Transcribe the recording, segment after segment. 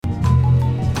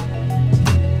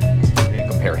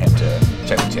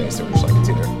taste. So we're just like, it's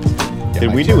either.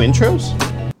 Did we do intros?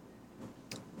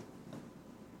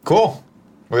 Cool.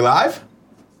 We live?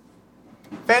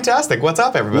 Fantastic. What's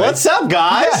up, everybody? What's up,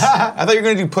 guys? I thought you were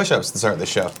going to do push-ups to start the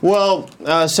show. Well,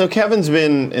 so Kevin's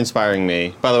been inspiring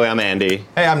me. By the way, I'm Andy.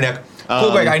 Hey, I'm Nick.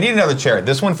 Cool, Greg, I need another chair.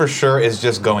 This one for sure is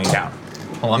just going down.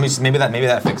 Hold on, maybe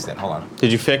that fixed it. Hold on.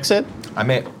 Did you fix it? I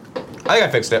think I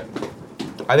fixed it.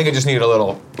 I think it just needed a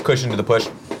little cushion to the push.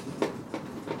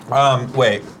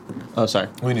 Wait. Oh, sorry.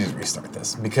 We need to restart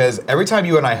this because every time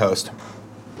you and I host,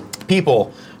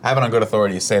 people, I have it on good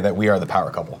authority, say that we are the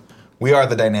power couple. We are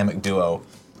the dynamic duo.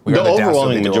 We are The dastardly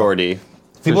overwhelming duo. majority.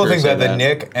 People think that the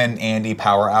Nick and Andy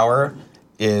Power Hour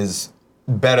is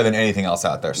better than anything else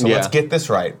out there. So let's get this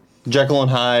right. Jekyll and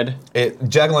Hyde.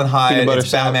 Jekyll and Hyde, Peanut butter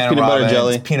it's Batman and peanut Robin, butter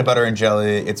jelly. it's peanut butter and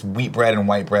jelly, it's wheat bread and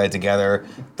white bread together,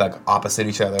 like opposite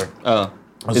each other. Oh.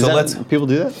 So people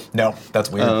do that? No, that's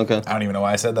weird. Oh, okay. I don't even know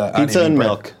why I said that. Pizza and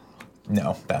milk.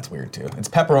 No, that's weird too. It's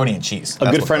pepperoni and cheese.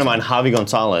 A good friend of mine, Javi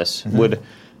Gonzalez, would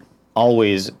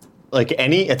always, like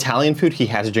any Italian food, he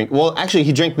has to drink. Well, actually,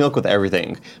 he drank milk with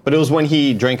everything. But it was when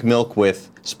he drank milk with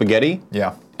spaghetti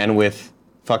and with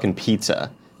fucking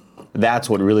pizza. That's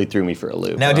what really threw me for a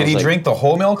loop. Now, did he drink the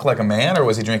whole milk like a man, or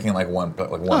was he drinking like one?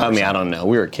 I mean, I don't know.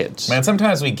 We were kids. Man,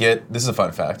 sometimes we get. This is a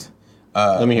fun fact.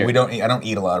 Let me hear. I don't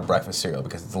eat a lot of breakfast cereal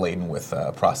because it's laden with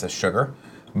processed sugar.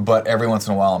 But every once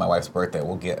in a while on my wife's birthday,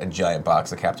 we'll get a giant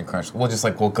box of Captain Crunch. We'll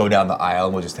go down the aisle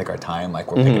and we'll just take our time, like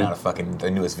we're picking out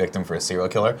the newest victim for a serial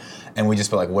killer, and we just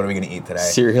feel like, what are we gonna eat today?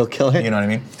 Serial killer? You know what I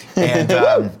mean?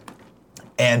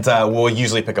 And we'll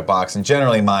usually pick a box, and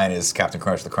generally mine is Captain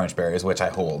Crunch, the Crunch Berries, which I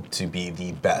hold to be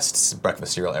the best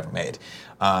breakfast cereal ever made.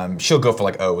 She'll go for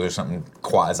like O's or something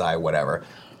quasi whatever,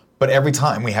 but every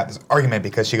time we have this argument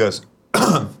because she goes, we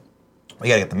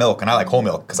gotta get the milk, and I like whole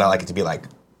milk because I like it to be like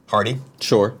hearty.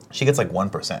 Sure. She gets like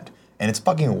 1%, and it's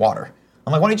fucking water.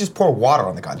 I'm like, why don't you just pour water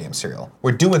on the goddamn cereal?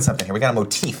 We're doing something here. We got a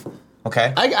motif,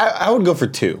 okay? I would go for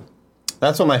 2.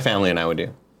 That's what my family and I would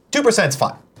do. 2% is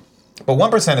fine. But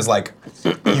 1% is like,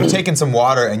 you've taken some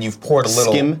water and you've poured a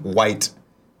little white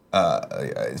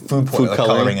food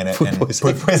coloring in it.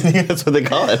 Food poisoning. That's what they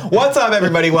call it. What's up,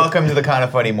 everybody? Welcome to the Kind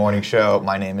of Funny Morning Show.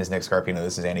 My name is Nick Scarpino.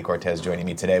 This is Andy Cortez joining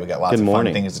me today. We got lots of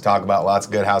fun things to talk about, lots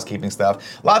of good housekeeping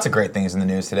stuff, lots of great things in the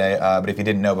news today. But if you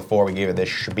didn't know before, we gave you this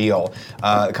spiel.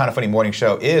 The Kind of Funny Morning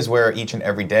Show is where each and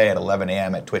every day at 11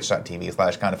 a.m. at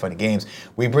twitch.tv/kindoffunnygames,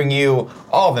 we bring you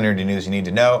all the nerdy news you need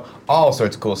to know, all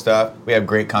sorts of cool stuff. We have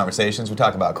great conversations. We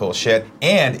talk about cool shit.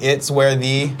 And it's where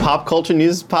the pop culture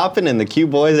news is popping and the Q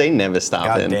boys ain't never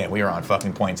stopping. God damn, we are on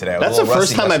fucking point today. That's the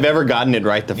first time I've ever gotten it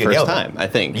right the first time, I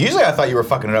think. Usually I thought you were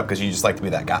fucking it up because you just like to be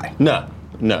that guy. No.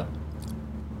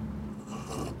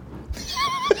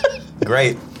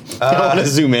 Great. I want to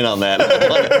zoom in on that.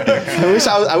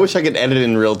 I wish I could edit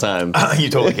in real time. You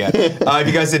totally can. If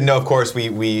you guys didn't know, of course,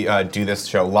 we do this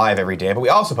show live every day, but we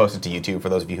also post it to YouTube for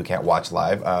those of you who can't watch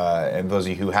live. And those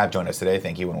of you who have joined us today,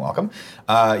 thank you and welcome.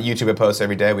 YouTube, it posts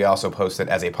every day. We also post it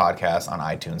as a podcast on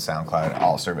iTunes, SoundCloud, and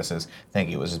all services. Thank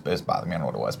you. It was bothering me. I don't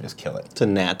know what it was, but just kill it. It's a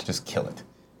gnat. Just kill it.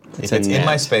 If it's in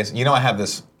my space, you know I have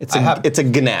this. It's a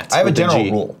gnat. I have a general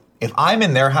rule. If I'm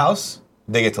in their house,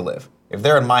 they get to live. If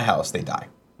they're in my house, they die.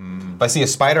 If I see a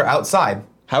spider outside,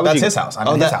 that's his house. I'm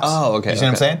in his house. Oh, okay. You see what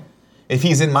I'm saying? If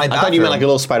he's in my bathroom... I thought you meant like a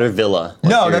little spider villa.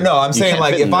 No. I'm saying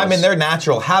like if I'm in their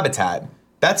natural habitat,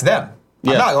 that's them.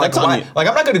 Yeah, I'm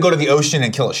not going to go to the ocean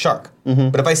and kill a shark.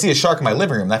 But if I see a shark in my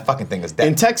living room, that fucking thing is dead.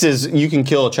 In Texas, you can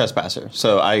kill a trespasser,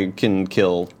 so I can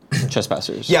kill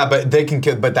trespassers. Yeah, but they can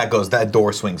kill. But that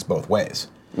door swings both ways.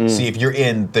 See, if you're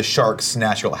in the shark's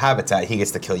natural habitat, he gets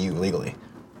to kill you legally.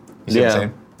 You see what I'm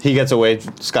saying? He gets away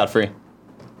scot-free.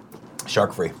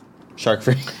 Shark-free.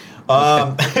 Shark-free.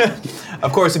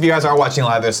 Of course, if you guys are watching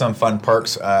live, there's some fun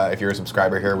perks. If you're a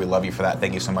subscriber here, we love you for that.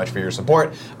 Thank you so much for your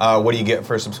support. What do you get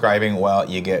for subscribing? Well,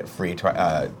 you get free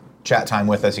chat time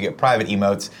with us. You get private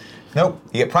emotes. Nope.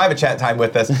 You get private chat time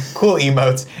with us, cool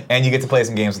emotes, and you get to play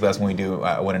some games with us when we do,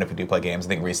 when and if we do play games. I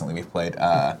think recently we've played...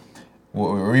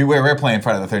 We're playing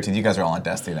Friday the 13th. You guys are all on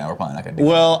Destiny now. We're probably not going to do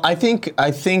that. Well, I think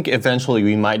eventually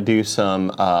we might do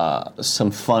some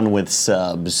fun with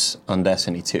subs on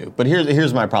Destiny 2. But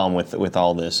here's my problem with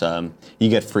all this. You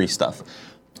get free stuff.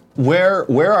 Where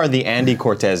are the Andy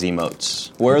Cortez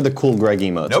emotes? Where are the cool Greg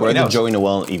emotes? Where are the Joey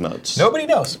Noel emotes? Nobody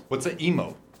knows. What's an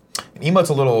emote? An emote's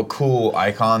a little cool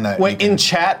icon that in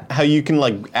chat, how you can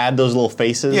like add those little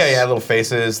faces. Yeah, little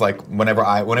faces. Like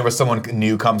whenever someone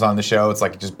new comes on the show, it's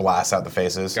like it just blasts out the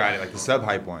faces. Got it, like the sub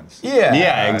hype ones. Yeah.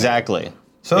 Yeah, exactly.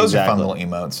 So those are fun little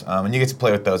emotes, and you get to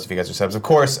play with those if you guys are subs. Of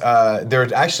course,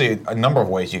 there's actually a number of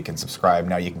ways you can subscribe.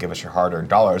 Now you can give us your hard-earned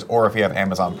dollars, or if you have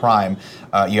Amazon Prime,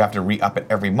 you have to re-up it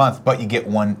every month, but you get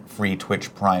one free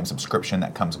Twitch Prime subscription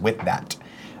that comes with that.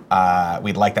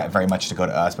 We'd like that very much to go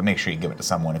to us, but make sure you give it to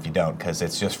someone if you don't, because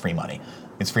it's just free money.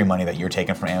 It's free money that you're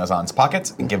taking from Amazon's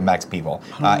pockets and giving back to people.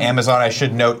 Amazon, I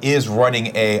should note, is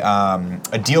running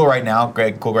a deal right now.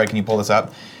 Greg, can you pull this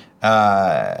up?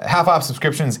 Half off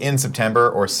subscriptions in September,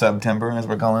 or Subtember as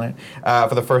we're calling it,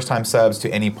 for the first time subs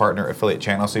to any partner affiliate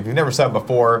channel. So if you've never subbed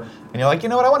before and you're like, you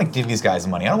know what, I want to give these guys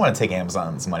money. I don't want to take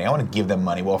Amazon's money. I want to give them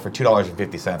money. Well, for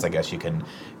 $2.50, I guess you can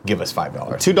give us $5.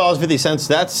 $2.50,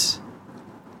 that's...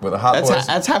 With a hot boys.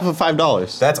 That's half of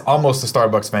 $5. That's almost the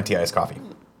Starbucks venti iced coffee,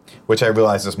 which I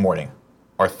realized this morning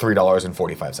are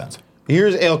 $3.45.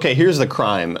 Here's the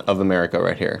crime of America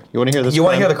right here. You want to hear this? You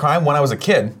want to hear the crime? When I was a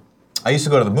kid, I used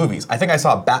to go to the movies. I think I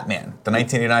saw Batman, the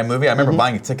 1989 movie. I remember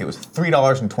buying a ticket. It was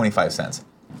 $3.25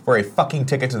 for a fucking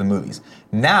ticket to the movies.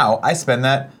 Now I spend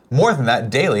that more than that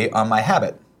daily on my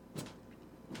habit.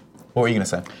 What were you gonna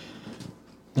say?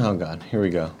 Oh God, here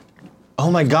we go. Oh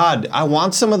my God, I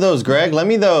want some of those, Greg. Let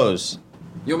me those.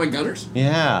 You want my Gunners?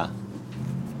 Yeah.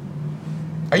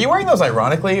 Are you wearing those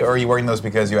ironically, or are you wearing those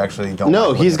because you actually don't?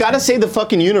 No, he's got to save the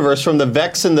fucking universe from the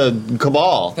Vex and the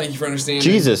Cabal. Thank you for understanding.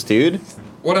 Jesus, dude.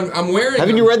 What I'm wearing.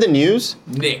 Haven't you read the news?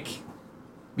 Nick,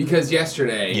 because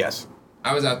yesterday. Yes.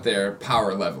 I was out there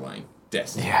power leveling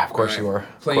Destiny. Yeah, of course you were.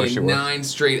 Playing 9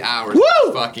 straight hours of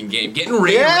this fucking game. Getting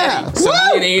ready. So me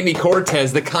and Andy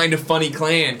Cortez, the Kind of Funny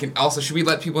clan, can also, should we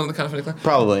let people in the Kind of Funny clan?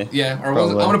 Probably. Yeah, or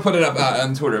I'm going to put it up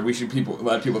on Twitter. We should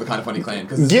let people in the Kind of Funny clan.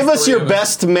 Give us your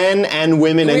best men and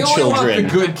women and children. We only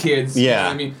want the good kids.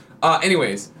 Yeah. You know what I mean?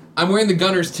 Anyways, I'm wearing the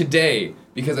Gunners today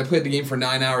because I played the game for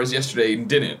 9 hours yesterday and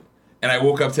didn't. And I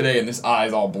woke up today and this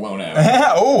eye's all blown out.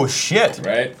 Oh, shit.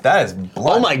 Right? That is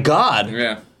blood. Oh, my God.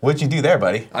 Yeah. What'd you do there,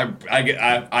 buddy?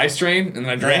 I eye strain and then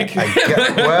I drank.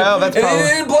 Well, that's probably... And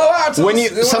it didn't blow out.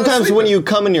 Sometimes when you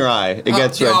come in your eye, it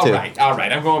gets red too. All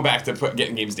right. I'm going back to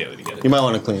getting games daily together. You might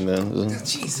want to clean them.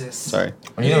 Jesus. Sorry.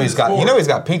 You know he's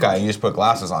got pink eye. You just put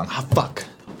glasses on. Ah, fuck.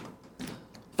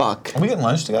 Fuck. Are we getting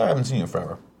lunch together? I haven't seen you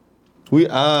forever. We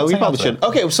probably should.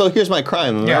 Okay, so here's my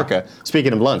crime in America. Yeah.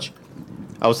 Speaking of lunch,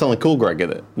 I was telling Cool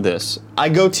Greg this. I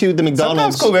go to the McDonald's.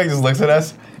 Sometimes Cool Greg just looks at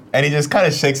us and he just kind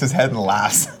of shakes his head and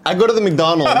laughs. I go to the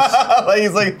McDonald's.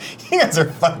 He's like, you guys are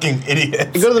fucking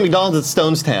idiots. I go to the McDonald's at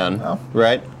Stonestown,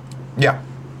 right? Yeah.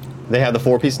 They have the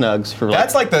 4-piece nugs for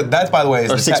that's by the way,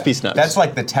 or 6-piece nugs. That's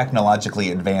like the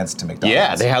technologically advanced McDonald's.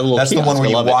 Yeah, they have a little That's kiosk. the one where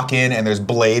you walk in and there's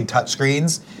Blade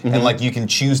touchscreens and like you can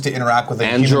choose to interact with a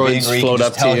human being, or you can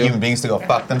just tell human beings to go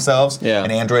fuck themselves. Yeah.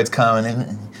 And androids come in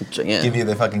and give you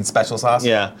the fucking special sauce.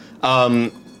 Yeah.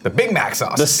 The Big Mac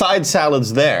sauce. The side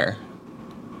salads there.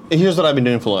 Here's what I've been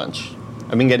doing for lunch.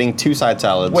 I've been getting 2 side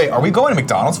salads. Wait, are we going to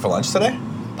McDonald's for lunch today?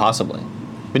 Possibly.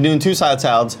 Been doing 2 side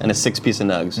salads and a 6-piece of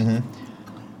nugs.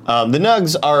 The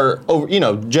nugs are,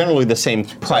 generally the same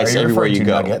price everywhere you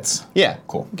go. Nuggets? Yeah,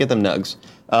 cool. Get them nugs.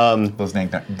 Those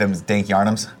dank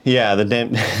yarnums. Yeah,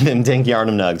 them dank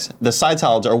yarnum nugs. The side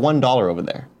salads are $1 over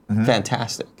there.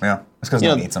 Fantastic. Yeah, that's because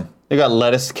no one eats them. They got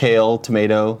lettuce, kale,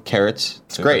 tomato, carrots.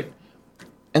 It's great.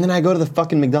 And then I go to the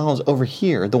fucking McDonald's over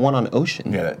here, the one on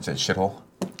Ocean. Yeah, that shithole.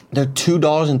 They're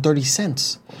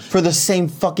 $2.30 for the same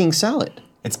fucking salad.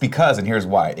 It's because, and here's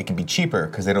why, it can be cheaper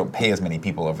because they don't pay as many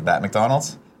people over that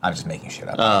McDonald's. I'm just making shit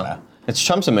up. It's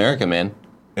Trump's America, man.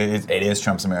 It is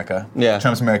Trump's America. Yeah.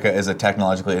 Trump's America is a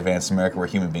technologically advanced America where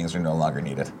human beings are no longer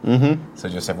needed. So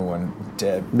just everyone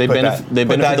they benefit the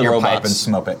robots. Pipe and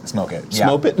smoke it. Smoke it?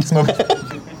 Smoke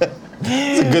it.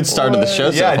 It's a good start to the show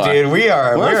so far. Yeah, dude, we're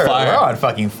on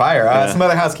fucking fire. Yeah. Some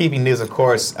other housekeeping news, of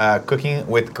course. Cooking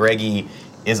with Greggy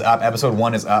is up. Episode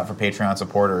 1 is up for Patreon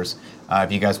supporters.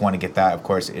 If you guys want to get that, of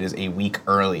course, it is a week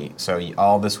early. So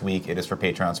all this week, it is for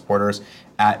Patreon supporters.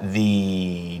 At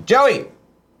the Joey,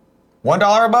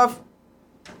 $1 above?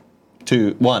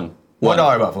 $1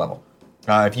 above level.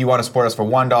 If you want to support us for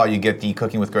 $1, you get the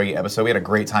Cooking with Greggy episode. We had a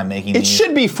great time making these. It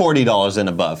should be $40 and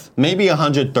above. Maybe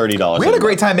 $130. We had a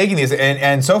great time making these,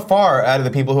 and so far, out of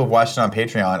the people who have watched it on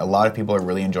Patreon, a lot of people are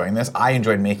really enjoying this. I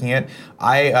enjoyed making it.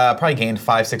 I probably gained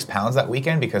 5-6 pounds that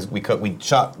weekend because we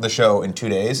shot the show in 2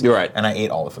 days. You're right. And I ate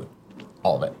all the food.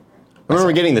 All of it. I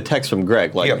remember getting the text from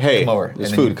Greg, like, hey, come over.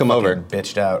 there's food, come over.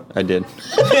 Bitched out. I did.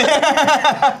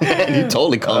 You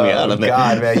totally called me out on that.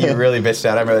 God, man, you really bitched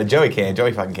out. I remember that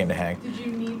Joey fucking came to hang. Did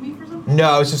you need me for something?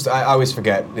 No, it's just I always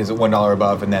forget. Is it $1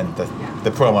 above, and then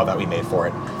the promo that we made for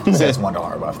it says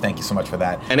 $1 above. Thank you so much for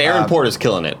that. And Aaron Porter's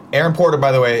killing it. Aaron Porter,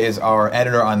 by the way, is our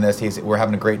editor on this. We're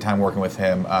having a great time working with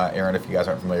him. Aaron, if you guys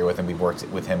aren't familiar with him, we've worked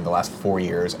with him the last 4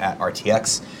 years at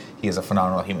RTX. He is a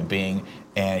phenomenal human being,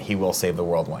 and he will save the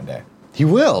world one day. He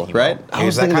will, right? I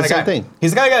was thinking the same thing.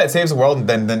 He's the kind of guy that saves the world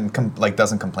and then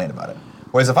doesn't complain about it.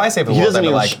 Whereas if I save the world, then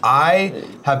they're like, I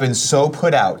have been so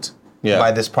put out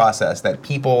by this process that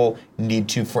people need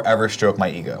to forever stroke my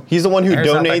ego. He's the one who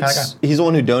donates. He's the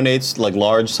one who donates like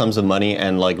large sums of money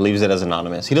and like leaves it as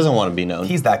anonymous. He doesn't want to be known.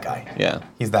 He's that guy. Yeah,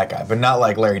 he's that guy, but not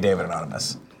like Larry David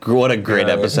Anonymous. What a great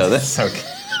episode! That's so.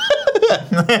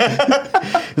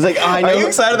 He's like, I know. Are you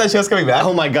excited that show's coming back?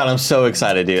 Oh my god, I'm so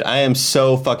excited, dude! I am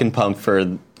so fucking pumped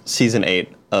for season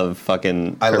 8 of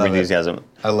fucking Curb Enthusiasm.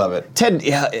 I love it. Ted,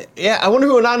 yeah. I wonder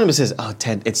who Anonymous is. Oh,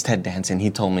 Ted, it's Ted Danson.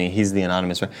 He told me he's the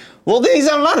Anonymous. Well, then he's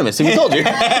not Anonymous. If he told you.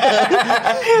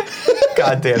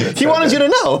 God damn it. He wanted you to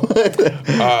know.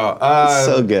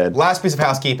 So good. Last piece of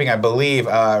housekeeping, I believe,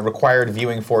 required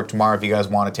viewing for tomorrow. If you guys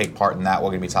want to take part in that, we're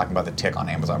going to be talking about The Tick on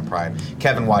Amazon Prime.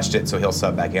 Kevin watched it, so he'll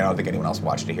sub back in. I don't think anyone else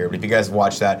watched it here. But if you guys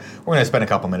watch that, we're going to spend a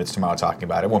couple minutes tomorrow talking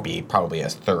about it. It won't be probably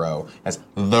as thorough as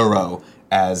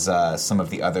some of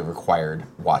the other required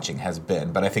watching has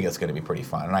been, but I think it's going to be pretty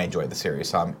fun, and I enjoyed the series,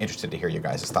 so I'm interested to hear your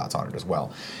guys' thoughts on it as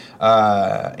well.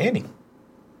 Andy,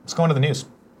 let's go into the news.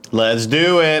 Let's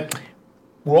do it.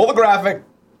 Roll the graphic.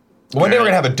 One day we're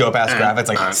going to have a dope-ass graphic. It's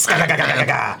like,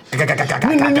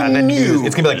 the news.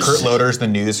 It's going to be like Kurt Loder's The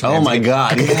News. Oh my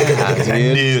god, yeah,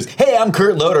 dude. News. Hey, I'm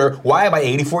Kurt Loder. Why am I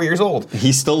 84 years old?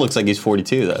 He still looks like he's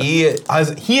 42, though. He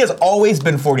has always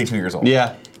been 42 years old.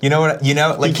 Yeah. You know what?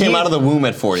 Like he came out of the womb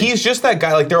at 40. He's just that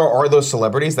guy. Like there are those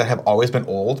celebrities that have always been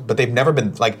old, but they've never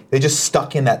been like they just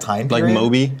stuck in that time period.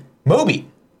 Like Moby.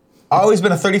 Always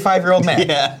been a 35-year-old man.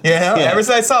 Yeah. You know? Yeah. Ever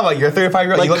since I saw him, like you're a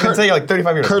 35-year-old. Like, you look and say you're like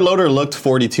 35 years old. Kurt Loder looked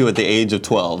 42 at the age of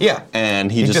 12. Yeah. And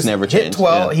he just never changed. Hit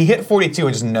 12. Yeah. He hit 42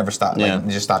 and just never stopped. Yeah. Like,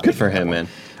 just stopped. Good for him, man.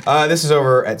 This is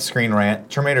over at Screen Rant.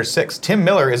 Terminator 6. Tim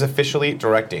Miller is officially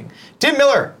directing. Tim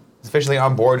Miller is officially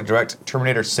on board to direct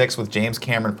Terminator 6 with James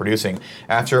Cameron producing.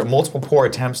 After multiple poor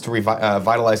attempts to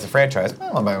revitalize the franchise,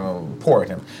 poor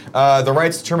attempt, the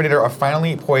rights to Terminator are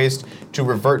finally poised to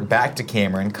revert back to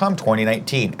Cameron come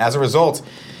 2019. As a result,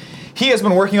 he has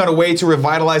been working on a way to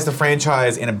revitalize the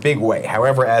franchise in a big way.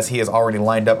 However, as he has already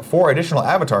lined up 4 additional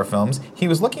Avatar films, he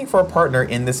was looking for a partner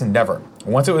in this endeavor.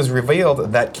 Once it was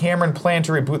revealed that Cameron planned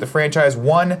to reboot the franchise,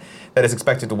 one that is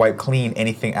expected to wipe clean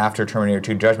anything after Terminator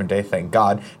 2 Judgment Day, thank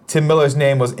God, Tim Miller's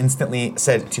name was instantly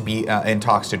said to be in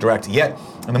talks to direct. Yet,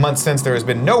 in the months since, there has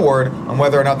been no word on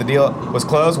whether or not the deal was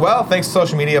closed. Well, thanks to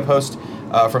social media post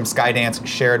from Skydance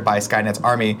shared by Skynet's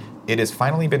Army, it has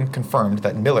finally been confirmed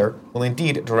that Miller will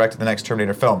indeed direct the next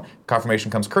Terminator film. Confirmation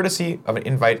comes courtesy of an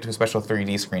invite to a special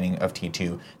 3D screening of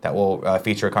T2 that will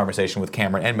feature a conversation with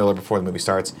Cameron and Miller before the movie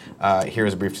starts. Here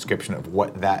is a brief description of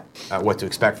what to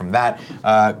expect from that.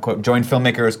 Quote, joined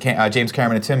filmmakers James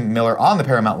Cameron and Tim Miller on the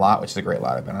Paramount lot, which is a great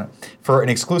lot, I've been on it, for an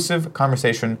exclusive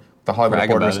conversation with the Hollywood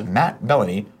Reporter's Matt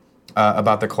Bellany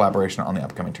about their collaboration on the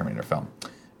upcoming Terminator film.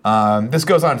 This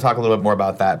goes on to talk a little bit more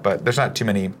about that, but there's not too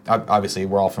many. Obviously,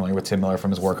 we're all familiar with Tim Miller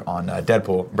from his work on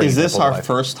Deadpool. Is this our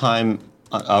first time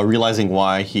realizing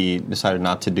why he decided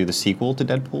not to do the sequel to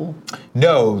Deadpool?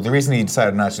 No, the reason he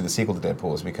decided not to do the sequel to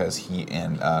Deadpool is because he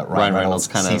and Ryan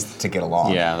Reynolds ceased to get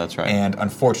along. Yeah, that's right. And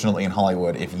unfortunately, in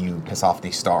Hollywood, if you piss off the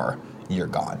star, you're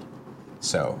gone.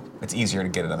 So it's easier to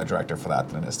get another director for that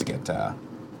than it is to get a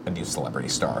new celebrity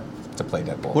star to play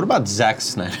Deadpool. What about Zack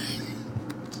Snyder?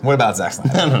 What about Zack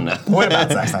Snyder? I don't know. What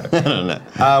about Zack Snyder? I don't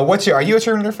know. Are you a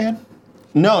Terminator fan?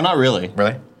 No, not really.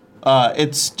 Really?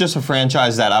 It's just a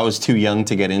franchise that I was too young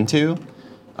to get into.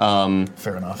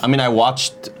 Fair enough. I mean, I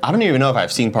don't even know if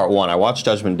I've seen part 1. I watched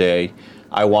Judgment Day.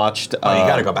 I watched... you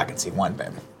gotta go back and see 1,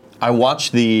 babe. I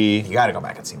watched You gotta go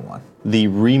back and see 1. The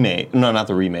remake. No, not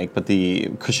the remake, but the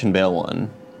Christian Bale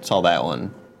one. Saw that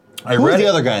one. Who was the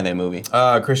other guy in that movie?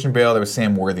 Christian Bale. There was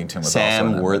Sam Worthington.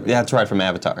 That's right, from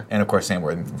Avatar. And of course, Sam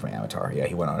Worthington from Avatar. Yeah,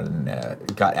 he went on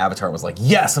and got Avatar and was like,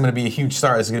 yes, I'm going to be a huge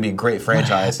star. This is going to be a great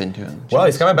franchise. What happened to him? Well,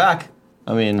 he's coming back.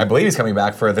 I mean, I believe he's coming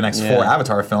back for the next 4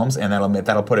 Avatar films, and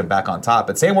that'll put him back on top.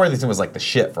 But Sam Worthington was like the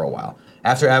shit for a while.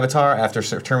 After Avatar, after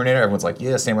Terminator, everyone's like,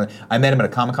 yeah, Sam Worthington. I met him at a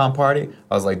Comic-Con party.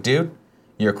 I was like, dude,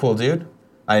 you're a cool dude.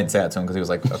 I didn't say that to him because he was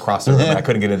like across the room and I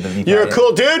couldn't get into the VP. You're a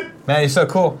cool dude? Man, you're so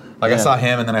cool. Like I saw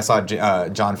him and then I saw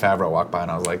Jon Favreau walk by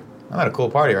and I was like, I'm at a cool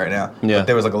party right now. Yeah. But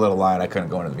there was like a little line. I couldn't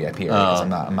go into the VIP area because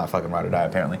I'm not fucking ride or die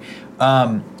apparently.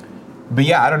 But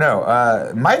yeah, I don't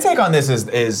know. My take on this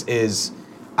is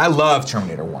I love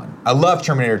Terminator 1. I love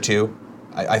Terminator 2.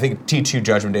 I think T2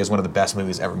 Judgment Day is one of the best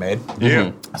movies ever made.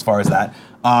 Yeah. As far as that.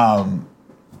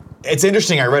 It's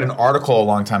interesting. I read an article a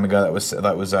long time ago that was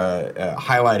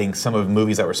highlighting some of the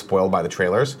movies that were spoiled by the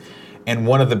trailers, and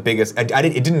one of the biggest. It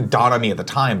didn't dawn on me at the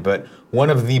time, but one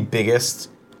of the biggest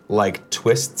like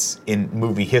twists in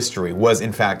movie history was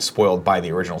in fact spoiled by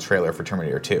the original trailer for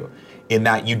Terminator 2, in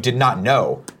that you did not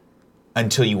know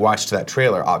until you watched that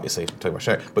trailer, obviously,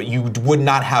 but you would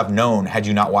not have known had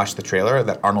you not watched the trailer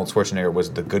that Arnold Schwarzenegger was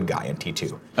the good guy in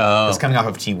T2. Because coming off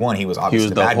of T1, he was obviously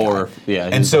the bad guy. Yeah,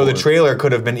 and so the trailer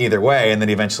could have been either way, and then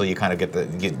eventually you kind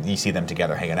of you see them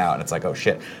together hanging out, and it's like, oh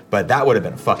shit. But that would have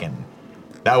been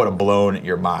that would have blown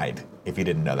your mind if you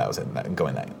didn't know that was if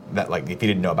you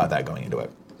didn't know about that going into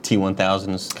it.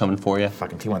 T1000 is coming for you.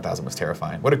 Fucking T1000 was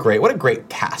terrifying. What a great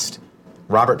cast.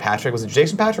 Robert Patrick, was it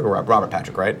Jason Patrick or Robert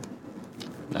Patrick, right?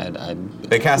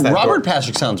 They cast that. Robert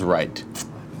Patrick sounds right.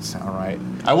 Sound right.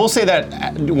 I will say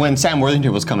that when Sam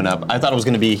Worthington was coming up, I thought it was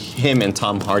going to be him and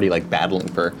Tom Hardy like battling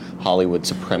for Hollywood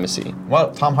supremacy.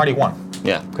 Well, Tom Hardy won.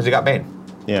 Yeah. Because he got Bane.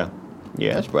 Yeah.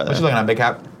 Yes, brother. What you looking at, Big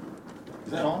Cap?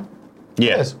 Is that on?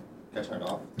 Yes. Can I turn it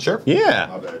off? Sure. Yeah.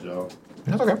 My bad, Joe.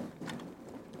 That's okay.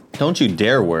 Don't you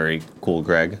dare worry, Cool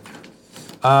Greg.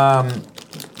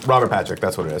 Robert Patrick,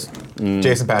 that's what it is.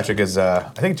 Jason Patrick is, I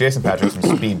think Jason Patrick's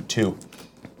from Speed 2.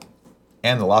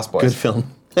 And The Lost Boys. Good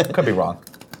film. Could be wrong.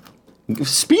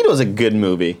 Speed was a good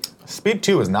movie. Speed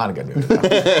 2 is not a good movie.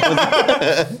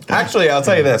 Actually, I'll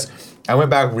tell you this. I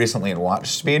went back recently and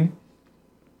watched Speed.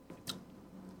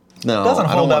 No, Doesn't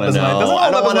hold up as much.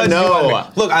 I don't want to know.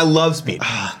 Look, I love Speed.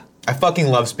 I fucking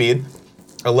love Speed.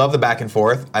 I love the back and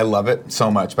forth. I love it so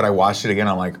much. But I watched it again.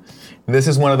 I'm like, this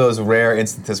is one of those rare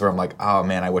instances where I'm like, oh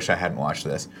man, I wish I hadn't watched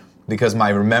this, because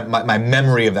my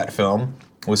memory of that film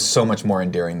was so much more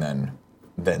endearing than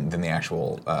the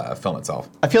actual film itself.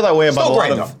 I feel that way about Still a lot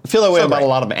great, of. though. I feel that way Still about great. a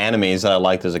lot of animes that I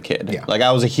liked as a kid. Yeah. Like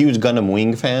I was a huge Gundam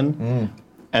Wing fan,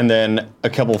 and then a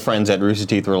couple of friends at Rooster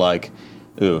Teeth were like,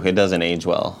 "Ooh, it doesn't age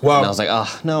well." Well, and I was like,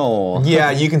 "Oh no."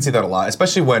 Yeah, you can see that a lot,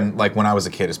 especially when I was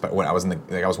a kid. When I was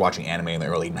I was watching anime in the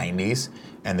early '90s,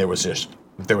 and there was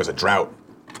a drought.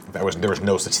 There was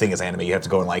no such thing as anime. You have to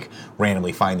go and like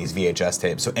randomly find these VHS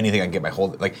tapes. So anything I could get my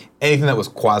hold, like anything that was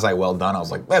quasi well done, I was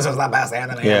like, this is the best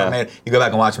anime ever made. You go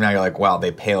back and watch them now, you're like, wow,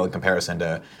 they pale in comparison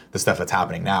to the stuff that's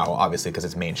happening now. Obviously, because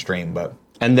it's mainstream. But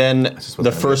And then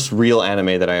the first real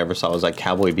anime that I ever saw was like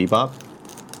Cowboy Bebop.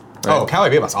 Right? Oh,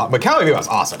 Cowboy Bebop's awesome. But Cowboy Bebop's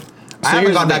awesome. I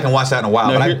haven't gone back and watched that in a while,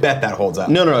 but I bet that holds up.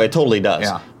 No, it totally does.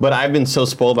 Yeah. But I've been so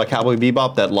spoiled by Cowboy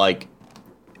Bebop that like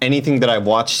anything that I've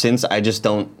watched since, I just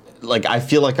don't like. I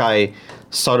feel like I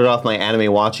started off my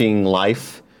anime watching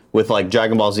life with like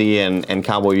Dragon Ball Z and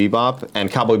Cowboy Bebop, and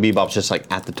Cowboy Bebop's just like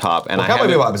at the top. And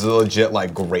Cowboy Bebop is a legit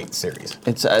like great series.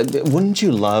 It's wouldn't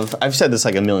you love? I've said this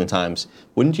like a million times.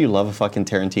 Wouldn't you love a fucking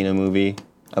Tarantino movie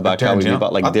about Cowboy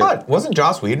Bebop? Like, I thought, wasn't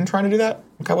Joss Whedon trying to do that?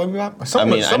 Cowboy Bebop. I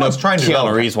know trying to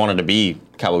Keanu Reeves wanted to be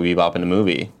Cowboy Bebop in the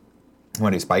movie.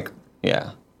 When he's Spike.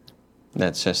 Yeah,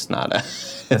 that's just not a.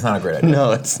 It's not a great idea.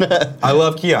 No, it's not. I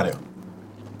love Keanu.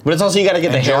 But it's also you got to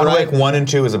get the hair John right. Wick 1 and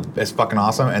 2 is fucking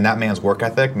awesome, and that man's work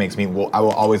ethic makes me. I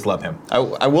will always love him. I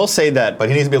will say that, But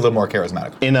he needs to be a little more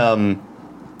charismatic. in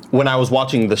when I was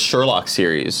watching the Sherlock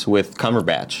series with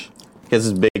Cumberbatch, he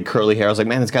has this big curly hair. I was like,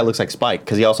 man, this guy looks like Spike,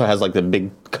 because he also has like the big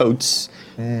coats.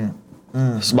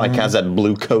 Spike has that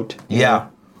blue coat. Yeah.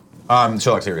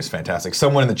 Sherlock series is fantastic.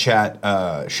 Someone in the chat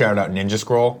shouted out Ninja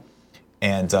Scroll,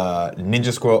 and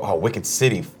Ninja Scroll. Oh, Wicked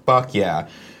City. Fuck yeah.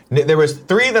 There was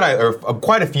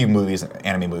quite a few movies,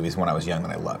 anime movies, when I was young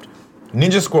that I loved.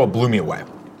 Ninja Scroll blew me away.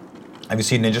 Have you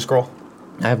seen Ninja Scroll?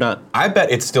 I have not. I bet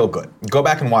it's still good. Go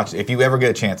back and watch it if you ever get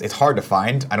a chance. It's hard to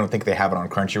find. I don't think they have it on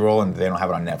Crunchyroll, and they don't have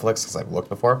it on Netflix because I've looked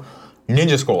before.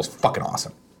 Ninja Scroll is fucking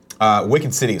awesome.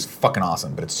 Wicked City is fucking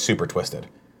awesome, but it's super twisted.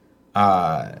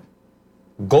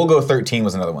 Golgo 13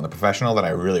 was another one, The Professional, that I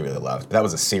really, really loved. But that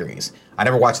was a series. I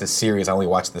never watched the series. I only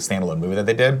watched the standalone movie that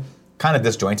they did. Kind of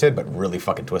disjointed, but really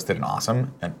fucking twisted and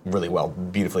awesome, and really well,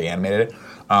 beautifully animated.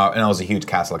 And I was a huge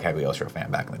Castle Cagliostro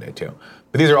fan back in the day too.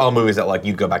 But these are all movies that like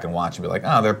you'd go back and watch and be like,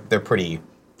 oh, they're pretty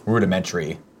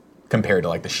rudimentary compared to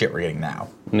like the shit we're getting now.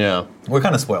 Yeah. We're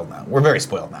kind of spoiled now. We're very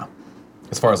spoiled now,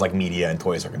 as far as like media and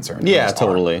toys are concerned. Yeah, We just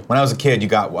totally. are. When I was a kid, you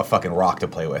got a fucking rock to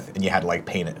play with, and you had to like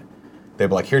paint it. They'd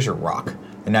be like, here's your rock,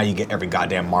 and now you get every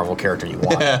goddamn Marvel character you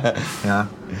want. Yeah.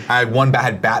 I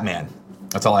had Batman.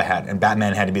 That's all I had, and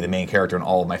Batman had to be the main character in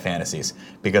all of my fantasies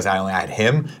because I only had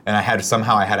him, and I had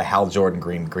a Hal Jordan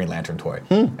Green Lantern toy,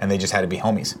 and they just had to be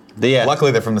homies.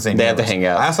 Luckily, they're from the same. They have universe. to hang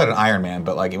out. I also had an Iron Man,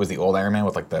 but like it was the old Iron Man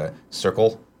with like the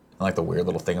circle and like the weird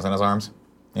little things on his arms,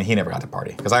 and he never got to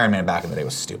party because Iron Man back in the day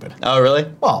was stupid. Oh,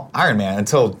 really? Well, Iron Man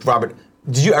until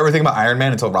Did you ever think about Iron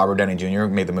Man until Robert Downey Jr.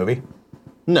 made the movie?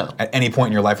 No. At any point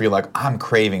in your life where you're like, I'm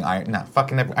craving Iron... Nah,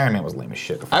 fucking Iron Man was lame as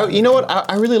shit. You know what?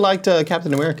 I really liked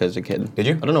Captain America as a kid. Did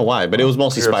you? I don't know why, but it was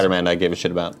mostly Spider-Man I gave a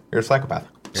shit about. You're a psychopath.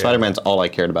 Spider-Man's all I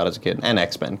cared about as a kid. And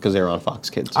X-Men, because they were on Fox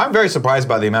Kids. I'm very surprised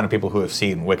by the amount of people who have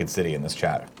seen Wicked City in this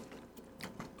chat.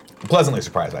 Pleasantly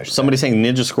surprised, I should Somebody saying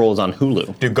Ninja Scroll is on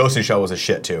Hulu. Dude, Ghost in the Shell was a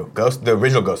shit, too. The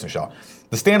original Ghost in the Shell.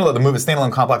 The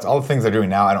standalone complex, all the things they're doing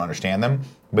now, I don't understand them.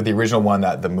 But the original one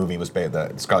that the movie was based,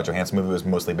 the Scarlett Johansson movie was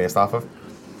mostly based off of,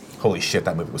 holy shit,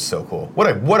 that movie was so cool. What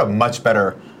a much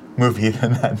better movie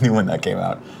than that new one that came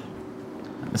out.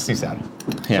 It's too sad.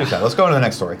 Yeah. Too sad. Let's go on to the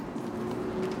next story.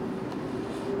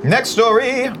 Next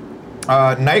story,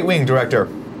 Nightwing director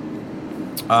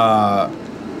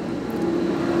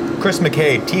Chris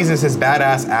McKay teases his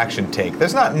badass action take.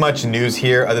 There's not much news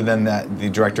here other than that the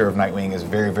director of Nightwing is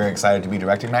very, very excited to be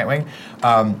directing Nightwing.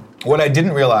 What I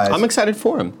didn't realize... I'm excited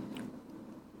for him.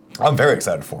 I'm very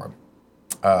excited for him.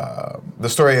 The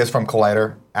story is from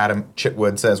Collider. Adam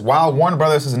Chitwood says, while Warner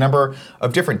Brothers has a number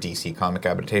of different DC comic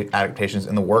adaptations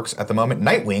in the works at the moment,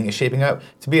 Nightwing is shaping up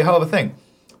to be a hell of a thing.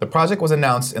 The project was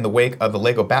announced in the wake of the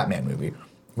Lego Batman movie,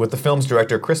 with the film's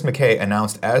director Chris McKay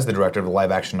announced as the director of the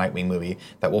live-action Nightwing movie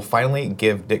that will finally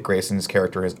give Dick Grayson's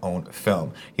character his own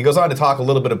film. He goes on to talk a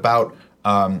little bit about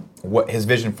what his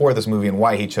vision for this movie and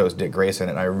why he chose Dick Grayson,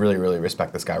 and I really, really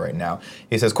respect this guy right now.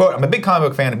 He says, quote, I'm a big comic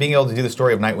book fan, and being able to do the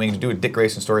story of Nightwing, to do a Dick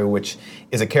Grayson story, which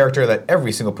is a character that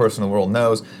every single person in the world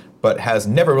knows, but has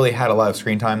never really had a lot of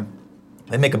screen time.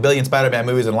 They make a billion Spider-Man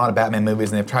movies and a lot of Batman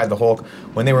movies, and they've tried the Hulk.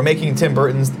 When they were making Tim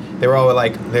Burton's, they were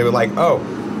like,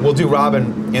 oh, we'll do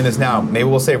Robin in this now. Maybe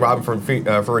we'll save Robin for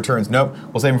Returns. Nope,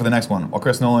 we'll save him for the next one. While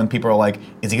Chris Nolan, people are like,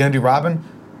 is he going to do Robin?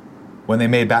 When they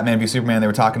made Batman v Superman, they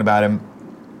were talking about him.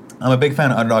 I'm a big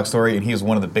fan of Underdog Story, and he is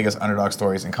one of the biggest underdog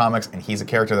stories in comics, and he's a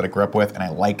character that I grew up with, and I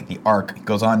like the arc. He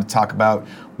goes on to talk about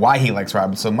why he likes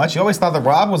Robin so much. He always thought that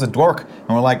Rob was a dork, and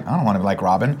we're like, I don't want to be like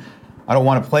Robin. I don't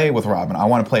want to play with Robin. I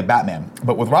want to play Batman.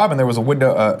 But with Robin, there was a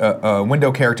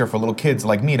window character for little kids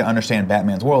like me to understand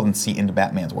Batman's world and see into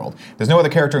Batman's world. There's no other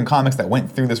character in comics that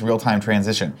went through this real-time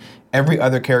transition. Every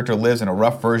other character lives in a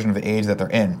rough version of the age that they're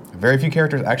in. Very few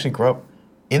characters actually grow up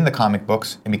in the comic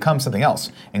books and become something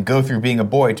else and go through being a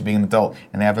boy to being an adult,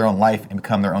 and they have their own life and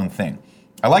become their own thing.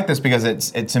 I like this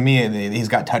because to me, he's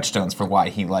got touchstones for why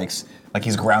he likes, like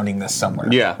he's grounding this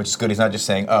somewhere. Yeah. Which is good. He's not just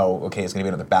saying, oh, okay, it's going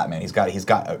to be another Batman. He's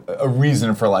got a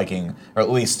reason for liking, or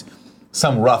at least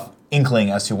some rough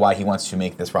inkling as to why he wants to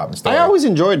make this Robin story. I always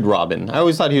enjoyed Robin. I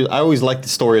always liked the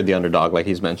story of the underdog, like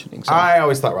he's mentioning. So. I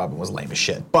always thought Robin was lame as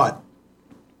shit, but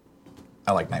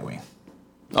I like Nightwing.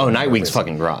 Oh, Nightwing's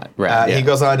fucking rad. Yeah. He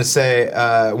goes on to say,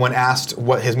 when asked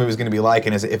what his movie is going to be like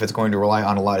and if it's going to rely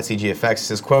on a lot of CG effects, he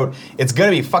says, quote, it's going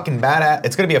to be fucking badass.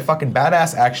 It's going to be a fucking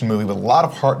badass action movie with a lot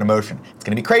of heart and emotion. It's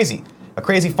going to be crazy. A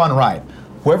crazy fun ride.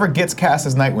 Whoever gets cast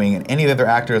as Nightwing and any of the other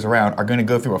actors around are going to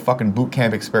go through a fucking boot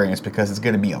camp experience because it's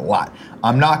going to be a lot.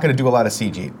 I'm not going to do a lot of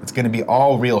CG. It's going to be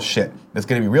all real shit. It's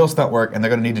going to be real stunt work, and they're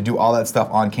going to need to do all that stuff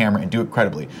on camera and do it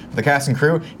credibly. For the cast and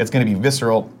crew, it's going to be a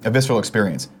visceral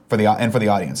experience for the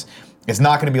audience. It's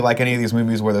not going to be like any of these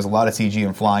movies where there's a lot of CG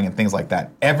and flying and things like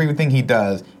that. Everything he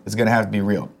does is going to have to be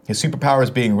real. His superpower is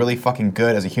being really fucking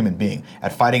good as a human being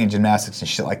at fighting and gymnastics and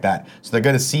shit like that. So they're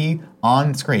going to see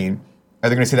on screen. They're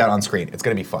going to see that on screen. It's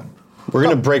going to be fun. We're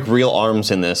going to break real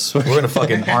arms in this. We're going to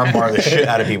fucking armbar the shit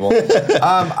out of people.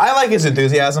 I like his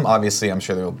enthusiasm. Obviously, I'm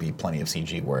sure there will be plenty of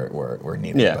CG where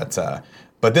needed. Yeah.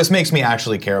 But this makes me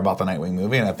actually care about the Nightwing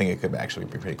movie, and I think it could actually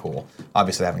be pretty cool.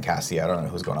 Obviously, I haven't cast it yet. I don't know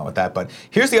who's going on with that. But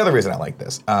here's the other reason I like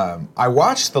this. I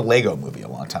watched the Lego movie a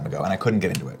long time ago, and I couldn't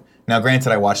get into it. Now,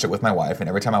 granted, I watched it with my wife, and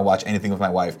every time I watch anything with my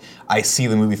wife, I see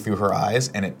the movie through her eyes,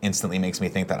 and it instantly makes me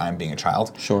think that I'm being a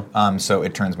child. Sure. So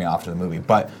it turns me off to the movie.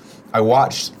 But I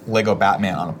watched Lego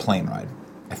Batman on a plane ride.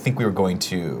 I think we were going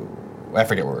to, I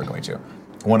forget where we were going to.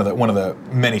 One of the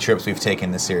many trips we've taken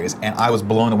in this series, and I was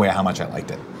blown away how much I liked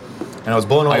it. And I was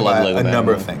blown away by a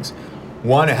number of things.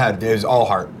 One, it was all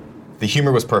heart. The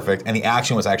humor was perfect, and the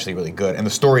action was actually really good, and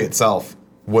the story itself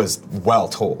was well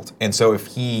told. And so if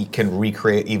he can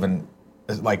recreate even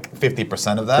like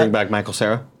 50% of that. Bring back Michael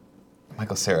Cera?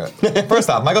 Michael Cera. First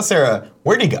off, Michael Cera,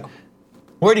 where'd he go?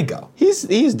 Where'd he go? He's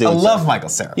doing I love Michael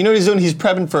Cera. You know what he's doing? He's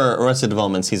prepping for Arrested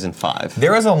Development Season 5.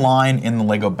 There is a line in the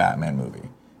Lego Batman movie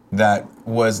that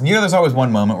was, there's always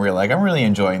one moment where you're like, I'm really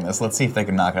enjoying this. Let's see if they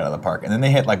can knock it out of the park. And then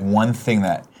they hit like one thing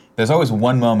there's always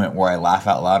one moment where I laugh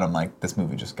out loud. I'm like, this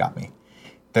movie just got me.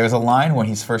 There's a line when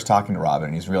he's first talking to Robin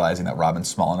and he's realizing that Robin's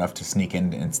small enough to sneak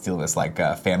in and steal this like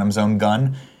Phantom Zone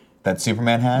gun that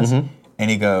Superman has. Mm-hmm. And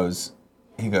he goes,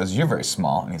 you're very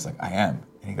small. And he's like, I am.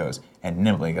 And he goes, And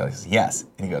nimbly goes, yes.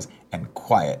 And he goes, and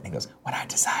quiet. And he goes, when I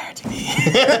desire to be.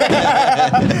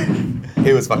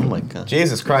 It was fucking. Oh my God.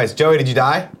 Jesus Christ. Joey, did you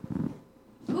die?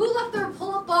 Who left their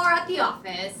pull-up bar at the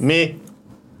office? Me.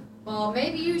 Well,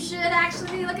 maybe you should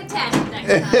actually look attached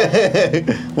next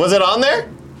time. Was it on there?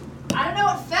 I don't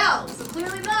know, it fell, so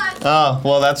clearly not. Oh,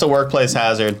 well, that's a workplace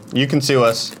hazard. You can sue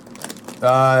us.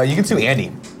 You can sue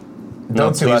Andy.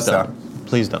 Don't sue us, though.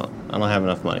 Please don't. I don't have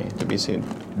enough money to be sued.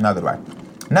 Neither do I.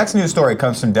 Next news story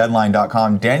comes from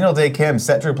Deadline.com. Daniel Day Kim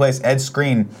set to replace Ed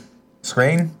Skrein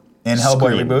in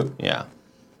Hellboy reboot. Yeah.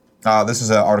 This is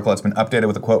an article that's been updated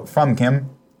with a quote from Kim.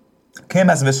 Kim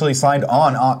has officially signed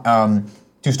on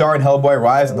to star in Hellboy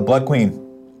Rise of the Blood Queen.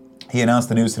 He announced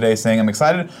the news today saying, I'm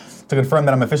excited to confirm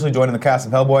that I'm officially joining the cast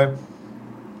of Hellboy.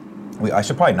 I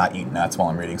should probably not eat nuts while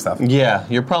I'm reading stuff. Yeah,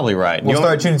 you're probably right. We'll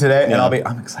start tuning today, and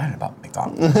I'm excited about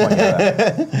McDonald's.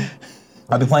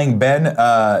 I'll be playing Ben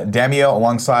Damio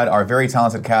alongside our very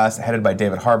talented cast, headed by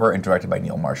David Harbour and directed by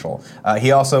Neil Marshall.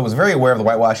 He also was very aware of the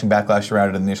whitewashing backlash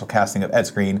surrounded the initial casting of Ed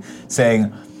Skrein,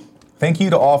 saying, thank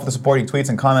you to all for the supporting tweets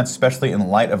and comments, especially in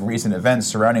light of recent events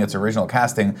surrounding its original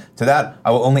casting. To that, I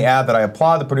will only add that I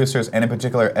applaud the producers, and in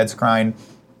particular Ed Skrein,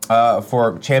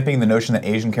 for championing the notion that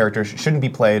Asian characters should be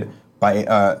played by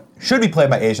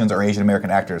Asians or Asian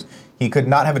American actors. He could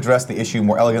not have addressed the issue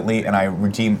more elegantly, and I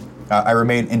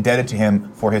remain indebted to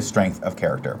him for his strength of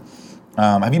character.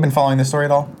 Have you been following this story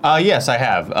at all? Yes, I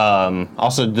have.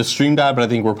 Also, the stream died, but I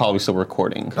think we're probably still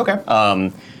recording. Okay.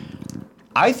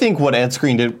 I think what Ed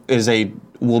Skrein did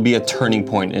will be a turning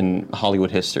point in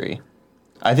Hollywood history.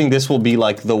 I think this will be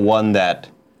like the one that,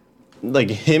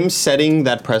 like him setting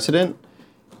that precedent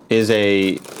is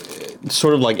a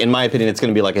sort of like, in my opinion, it's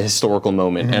going to be like a historical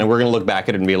moment, and we're going to look back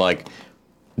at it and be like,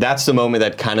 that's the moment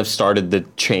that kind of started the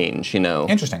change, you know?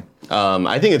 Interesting.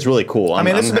 I think it's really cool.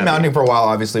 This has been mounting for a while,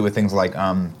 obviously, with things like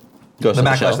the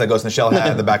backlash that Ghost in the Shell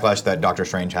had, the backlash that Doctor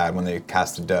Strange had when they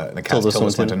casted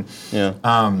Tilda Swinton.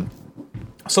 Yeah.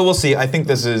 So we'll see. I think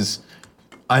it's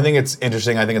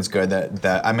interesting. I think it's good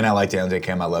that I like Daniel Day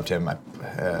Kim. I loved him.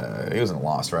 He was in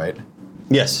Lost, right?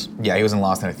 Yes. Yeah, he was in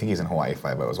Lost, and I think he's in Hawaii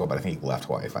Five-0 as well, but I think he left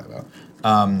Hawaii Five-0.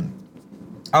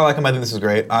 I like him. I think this is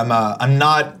great.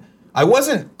 I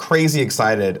wasn't crazy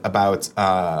excited about.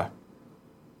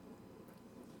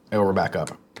 We're back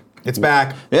up. It's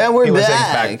back. Yeah, we're People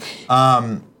back.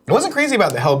 I wasn't crazy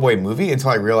about the Hellboy movie until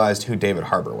I realized who David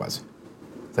Harbour was.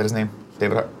 Is that his name?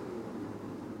 David Harbour.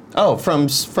 Oh, from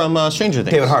Stranger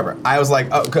Things. David Harbour. I was like,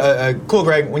 cool,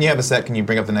 Greg. When you have a sec, can you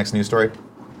bring up the next news story?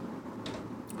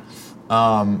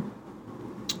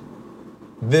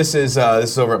 This is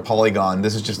over at Polygon.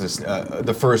 This is just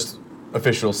the first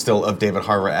official still of David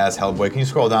Harbour as Hellboy. Can you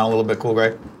scroll down a little bit, cool,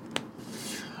 Greg?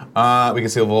 We can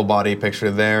see a full body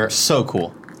picture there. So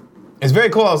cool. It's very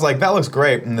cool. I was like, that looks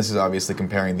great. And this is obviously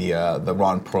comparing the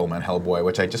Ron Perlman Hellboy,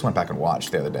 which I just went back and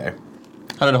watched the other day.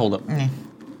 How did it hold up?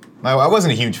 I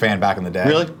wasn't a huge fan back in the day.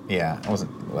 Really? Yeah, I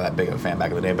wasn't that big of a fan back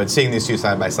in the day. But seeing these two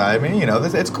side by side,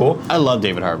 it's cool. I love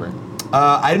David Harbour.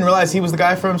 I didn't realize he was the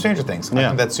guy from Stranger Things. I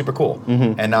think that's super cool.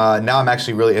 Mm-hmm. And now I'm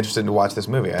actually really interested to watch this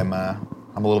movie. I'm a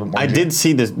little bit more. I did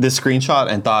see this screenshot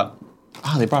and thought,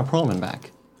 they brought Perlman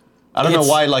back. I don't know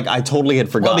why. Like I totally had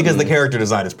forgotten. Well, because the character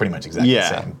design is pretty much exactly the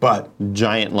same. But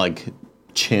giant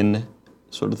chin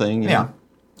sort of thing. Yeah.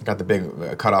 Got the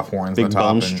big cut off horns big on the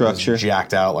top. Bone structure.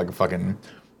 Jacked out like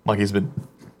he's been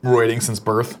roiding since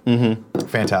birth. Mm-hmm.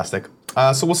 Fantastic.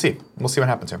 So we'll see. We'll see what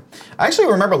happens here. I actually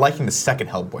remember liking the second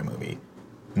Hellboy movie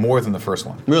more than the first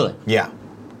one. Really? Yeah.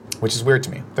 Which is weird to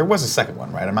me. There was a second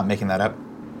one, right? I'm not making that up.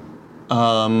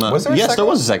 Was there a second there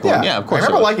was a second one. Yeah, of course. I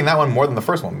remember liking that one more than the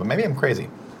first one, but maybe I'm crazy.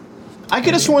 I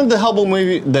could have sworn the Hellboy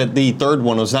movie, that the third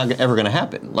one was not ever going to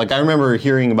happen. Like, I remember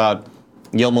hearing about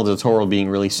Guillermo del Toro being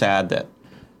really sad that,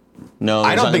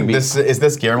 I don't think is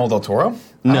this Guillermo del Toro?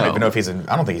 No. I don't even know if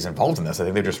I don't think he's involved in this. I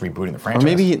think they're just rebooting the franchise.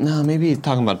 Or maybe he's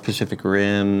talking about Pacific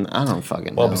Rim. I don't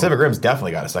fucking know. Well, Pacific Rim's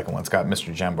definitely got a second one. It's got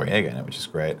Mr. John Boyega in it, which is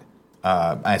great.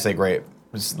 I say great,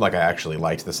 it's like I actually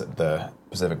liked the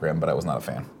Pacific Rim, but I was not a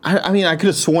fan. I could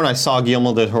have sworn I saw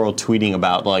Guillermo del Toro tweeting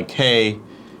about, like, hey,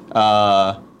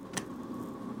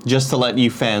 just to let you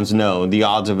fans know, the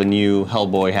odds of a new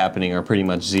Hellboy happening are pretty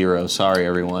much zero. Sorry,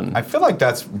 everyone. I feel like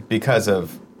that's because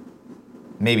of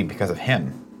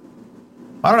him.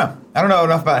 I don't know. I don't know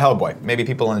enough about Hellboy. Maybe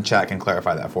people in the chat can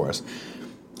clarify that for us.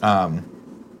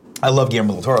 I love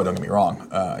Guillermo del Toro, don't get me wrong.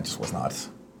 It just was not.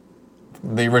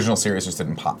 The original series just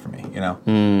didn't pop for me, you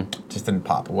know? Just didn't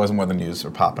pop. It wasn't where the news were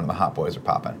popping and the hot boys were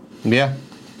popping. Yeah.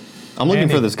 I'm looking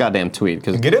for this goddamn tweet.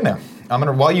 Get in there.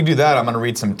 While you do that, I'm gonna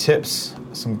read some tips,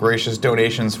 some gracious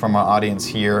donations from our audience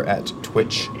here at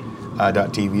Twitch.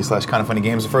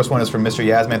 twitch.tv/kindoffunnygames. The first one is from Mr.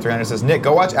 Yasman300. Says, Nick,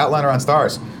 go watch Outlander on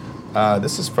Stars. That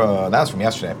was from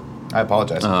yesterday. I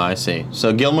apologize. Oh, I see.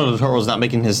 So Guillermo del Toro is not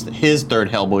making his third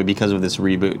Hellboy because of this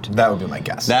reboot. That would be my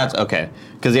guess. That's okay.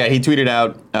 Because he tweeted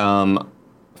out on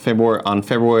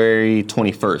February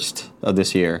 21st of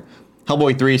this year.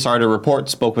 Hellboy 3 started a report,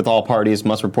 spoke with all parties,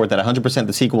 must report that 100%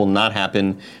 the sequel will not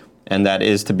happen, and that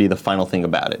is to be the final thing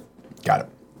about it. Got it.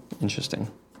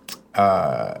 Interesting.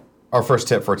 Our first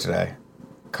tip for today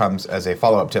comes as a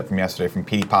follow-up tip from yesterday from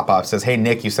PD Popoff. Says, hey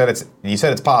Nick, you said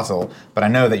it's possible, but I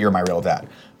know that you're my real dad.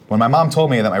 When my mom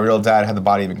told me that my real dad had the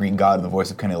body of a Greek god and the voice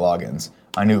of Kenny Loggins,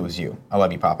 I knew it was you. I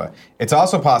love you, Papa. It's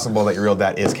also possible that your real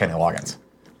dad is Kenny Loggins.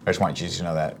 I just want you to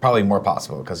know that. Probably more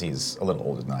possible because he's a little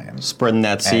older than I am. Spreading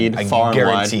that seed far and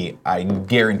wide. I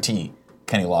guarantee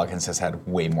Kenny Loggins has had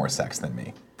way more sex than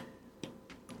me.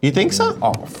 You think so?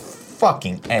 Oh,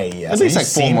 fucking A, yes. At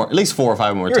least 4 or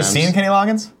 5 more times. You ever seen Kenny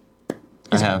Loggins?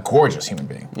 He's a gorgeous human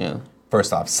being. Yeah.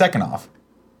 First off. Second off,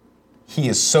 he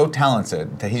is so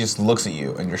talented that he just looks at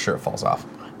you and your shirt falls off.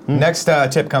 Next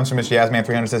tip comes from Mr.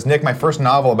 Yasman300. Says, Nick, my first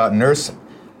novel about nurse and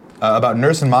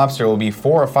mobster will be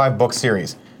 4 or 5 book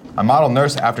series. I modeled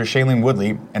Nurse after Shailene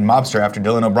Woodley and Mobster after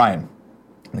Dylan O'Brien.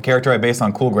 The character I based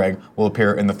on Cool Greg will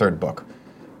appear in the 3rd book.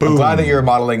 Boom. I'm glad that you're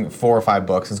modeling 4 or 5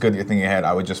 books. It's good that you're thinking ahead.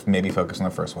 I would just maybe focus on the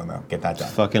first one, though. Get that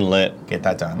done. Fucking lit. Get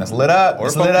that done. That's lit up. Or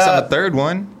It's focus lit up. on the 3rd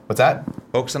one. What's that?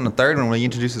 Focus on the 3rd one when he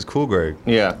introduces Cool Greg.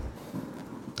 Yeah.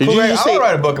 Cool Greg, I would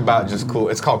write a book about just cool.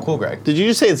 It's called Cool Greg. Did you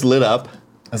just say it's lit up?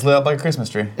 It's lit up like a Christmas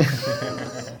tree.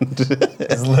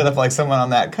 It's lit up like someone on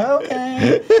that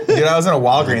cocaine. Dude, I was in a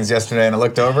Walgreens yesterday and I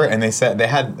looked over and they said they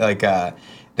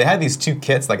had these 2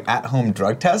 kits like at-home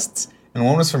drug tests, and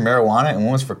one was for marijuana and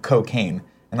one was for cocaine.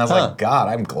 And I was like, God,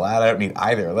 I'm glad I don't need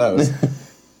either of those.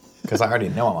 Because I already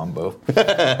know I'm on both. All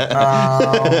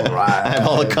right. I have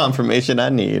all the confirmation I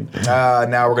need.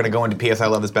 Now we're going to go into PS I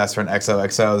Love His Best Friend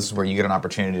XOXO. This is where you get an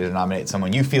opportunity to nominate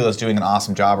someone you feel is doing an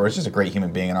awesome job or is just a great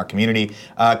human being in our community.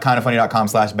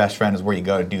 Kindoffunny.com/bestfriend is where you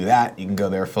go to do that. You can go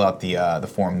there, fill out the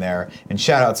form there, and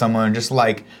shout out someone just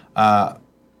like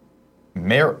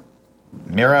Mira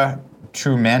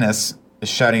Trumanis is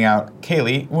shouting out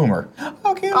Kaylee Woomer.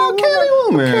 Kaylee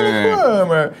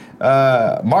Woomer.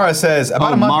 Mara says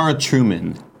about a month. Mara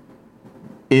Truman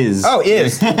is. Oh,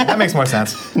 is. That makes more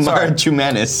sense. Mara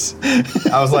Trumanis.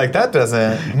 I was like, that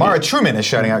doesn't. Mara Truman is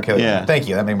shouting out Kaylee. Yeah. Thank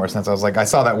you. That made more sense. I was like, I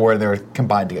saw that word. They were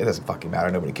combined together. It doesn't fucking matter.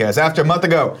 Nobody cares. After a month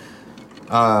ago,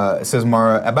 says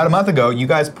Mara, about a month ago, you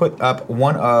guys put up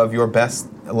one of your best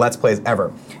Let's Plays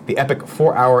ever. The epic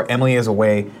 4-hour Emily is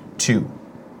Away 2.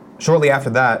 Shortly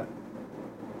after that,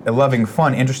 a loving,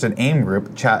 fun, interested AIM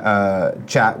group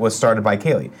chat was started by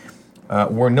Kaylee.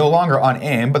 We're no longer on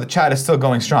AIM, but the chat is still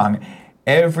going strong.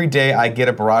 Every day I get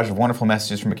a barrage of wonderful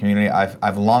messages from a community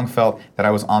I've long felt that I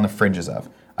was on the fringes of.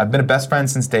 I've been a best friend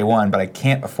since day one, but I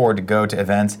can't afford to go to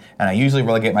events, and I usually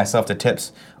relegate myself to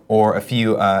tips or a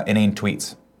few inane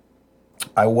tweets.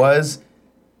 I was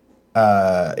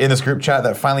in this group chat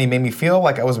that finally made me feel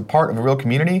like I was a part of a real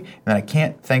community, and I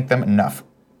can't thank them enough.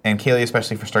 And Kaylee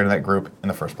especially for starting that group in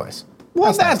the first place.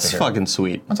 Well, that's fucking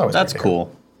sweet. That's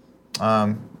cool.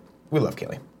 We love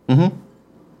Kaylee. Mm-hmm.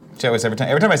 She always, every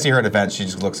time I see her at events, she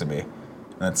just looks at me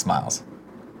and then smiles.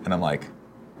 And I'm like,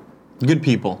 good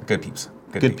people. Good peeps.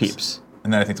 Good peeps.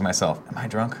 And then I think to myself, am I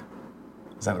drunk?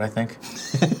 Is that what I think?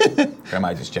 Or am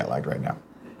I just jet lagged right now?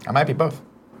 I might be both.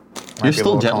 You're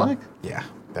still jet lagged? Yeah,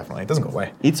 definitely. It doesn't go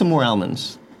away. Eat some more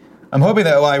almonds. I'm hoping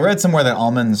that, I read somewhere that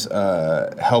almonds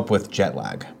help with jet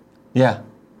lag. Yeah.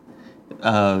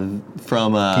 Can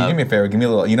you do me a favor? Give me a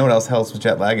little, you know what else helps with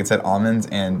jet lag? It said almonds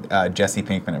and Jesse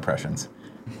Pinkman impressions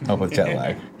help with jet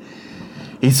lag.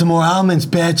 Eat some more almonds,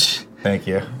 bitch. Thank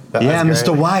you. Yeah,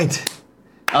 Mr. White.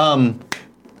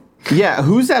 Yeah,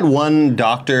 who's that one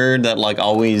doctor that like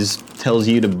always tells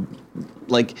you to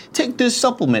like take this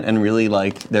supplement and really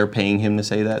like they're paying him to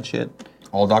say that shit?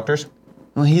 All doctors?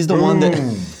 Well, he's the one that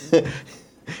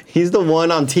he's the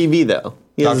one on TV though.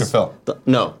 Dr. Phil.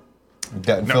 No.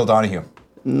 Phil Donahue.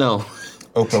 No.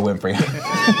 Oprah Winfrey.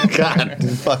 God,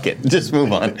 fuck it. Just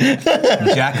move on.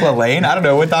 Jack LaLanne? I don't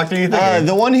know. What doctor do you think?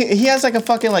 The one, he has like a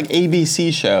fucking like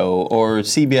ABC show or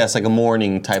CBS, like a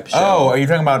morning type show. Oh, are you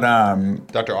talking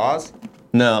about Dr. Oz?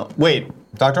 No. Wait.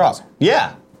 Dr. Oz?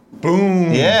 Yeah.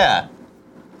 Boom. Yeah.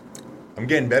 I'm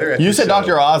getting better at You this said show.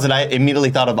 Dr. Oz, and I immediately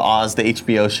thought of Oz, the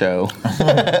HBO show.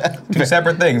 Two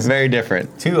separate things. Very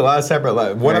different. A lot of separate.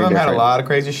 One of them had a lot of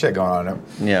crazy shit going on in it.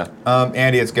 Yeah.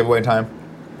 Andy, it's giveaway time.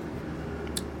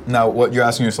 Now, what you're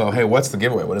asking yourself, hey, what's the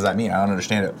giveaway? What does that mean? I don't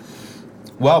understand it.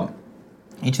 Well,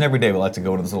 Each and every day we like to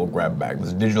go into this little grab bag,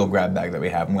 this digital grab bag that we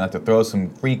have, and we like to throw some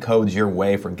free codes your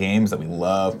way for games that we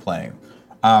love playing.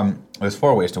 There's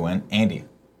 4 ways to win. Andy,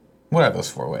 what are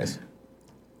those 4 ways?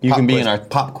 You can be quiz. in our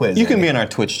pop quiz. You can Andy. be in our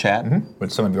Twitch chat.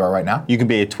 Which some of you are right now. You can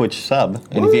be a Twitch sub,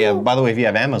 and if you have, by the way, if you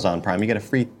have Amazon Prime, you get a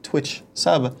free Twitch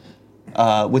sub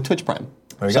with Twitch Prime.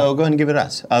 There you So go. go ahead and give it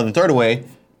us. The third way,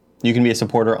 you can be a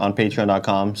supporter on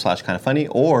Patreon.com/kindoffunny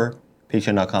or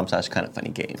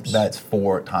Patreon.com/kindoffunnygames. That's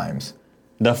 4 times.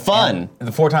 The fun.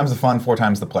 The 4 times the fun, 4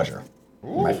 times the pleasure,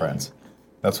 my friends.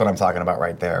 That's what I'm talking about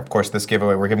right there. Of course, this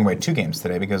giveaway, we're giving away 2 games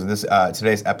today because this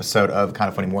today's episode of Kind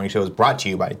of Funny Morning Show is brought to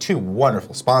you by 2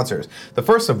 wonderful sponsors. The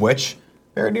first of which,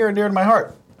 very near and dear to my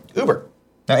heart, Uber.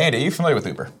 Now, Andy, are you familiar with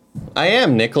Uber? I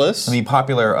am, Nicholas. The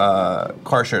popular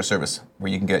car share service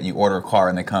where you order a car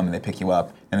and they come and they pick you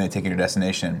up and they take you to your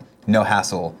destination. No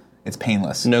hassle. It's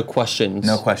painless. No questions.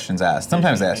 No questions asked.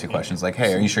 Sometimes they ask you questions like,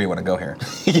 hey, are you sure you want to go here?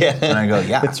 Yeah. And I go,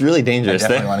 yeah. It's really dangerous. I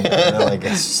definitely want to go there. They're like,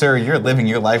 sir, you're living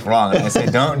your life wrong. And I say,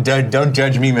 don't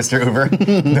judge me, Mr. Uber.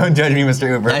 Don't judge me, Mr.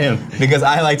 Uber. I am. Because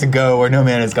I like to go where no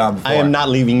man has gone before. I am not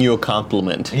leaving you a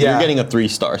compliment. Yeah. You're getting a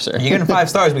 3-star, sir. You're getting 5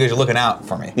 stars because you're looking out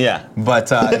for me. Yeah.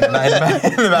 But in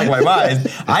the back of my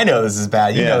mind, I know this is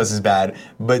bad. You know this is bad.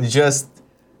 But just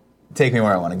take me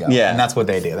where I want to go. Yeah. And that's what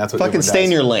they do. That's what Fucking Uber stay does.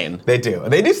 in your lane. They do.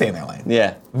 They do stay in their lane.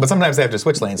 Yeah. But sometimes they have to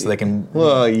switch lanes so they can.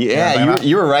 Well, yeah,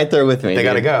 you were right there with me. They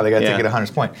got to dude. go. They got to Yeah. take it to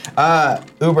Hunter's point.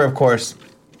 Uber, of course,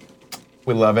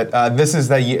 we love it. This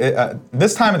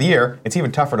time of the year, it's even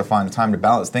tougher to find the time to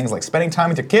balance things like spending time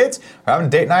with your kids, or having a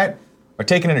date night, or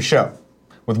taking in a show.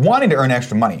 With wanting to earn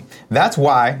extra money, that's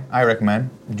why I recommend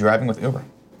driving with Uber.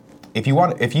 If you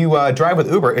drive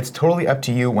with Uber, it's totally up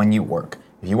to you when you work.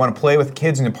 If you want to play with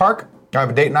kids in the park,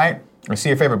 have a date night, or see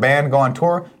your favorite band go on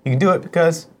tour, you can do it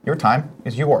because your time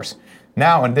is yours.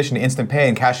 Now, in addition to instant pay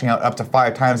and cashing out up to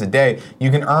 5 times a day,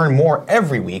 you can earn more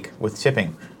every week with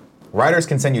tipping. Riders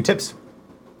can send you tips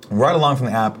right along from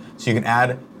the app so you can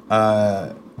add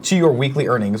to your weekly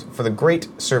earnings for the great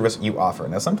service you offer.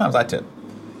 Now, sometimes I tip.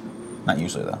 Not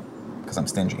usually, though, because I'm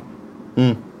stingy.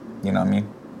 You know what I mean?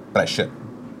 But I should.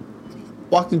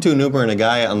 Walked into an Uber and a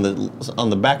guy on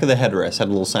the back of the headrest had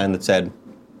a little sign that said,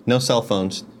 "No cell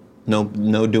phones, no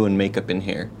doing makeup in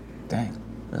here." Dang.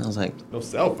 And I was like, No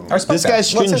cell phone. I respect this that.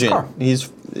 guy's What's his stringent. car?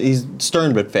 He's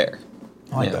stern but fair.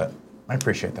 I like Yeah. that. I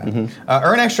appreciate that.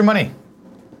 Earn extra money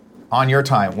on your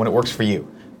time when it works for you.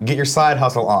 Get your side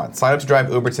hustle on. Sign up to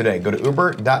drive Uber today. Go to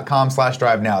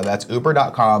uber.com/drive now. That's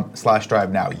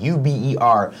uber.com/drive now.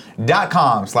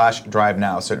 uber.com/drive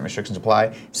now. Certain restrictions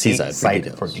apply. See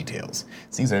site for details.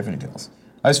 See site for details.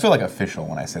 I just feel like official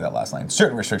when I say that last line.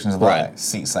 Certain restrictions apply. Right.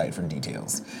 See site for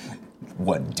details.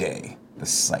 One day, the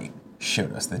site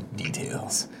showed us the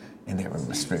details. And there were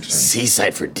restrictions.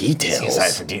 Seaside for details.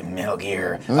 Seaside for Metal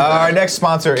Gear. Our next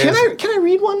sponsor is... Can I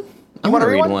read one? I want to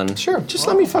read one. Sure. Just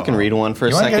let me fucking read one for a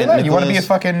You want to second. get that? You want to be a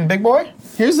Nicholas. fucking big boy?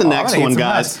 Here's the Oh, next I'm gonna one, eat some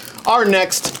guys. nuts. Our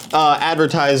next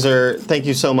advertiser, thank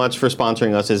you so much for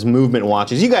sponsoring us, is Movement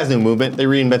Watches. You guys know Movement. They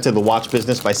reinvented the watch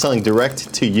business by selling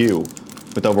direct to you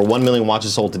with over 1 million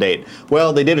watches sold to date.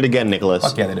 Well, they did it again, Nicholas.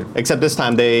 Fuck yeah, they did. Except this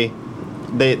time they're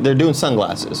doing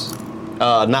sunglasses.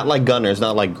 Not like Gunners,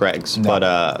 not like Greg's, No.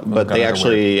 but Gunners they are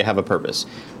actually have a purpose.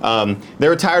 They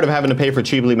were tired of having to pay for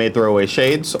cheaply made throwaway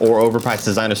shades or overpriced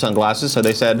designer sunglasses, so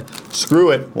they said, screw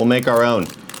it, we'll make our own,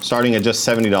 starting at just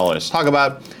 $70. Talk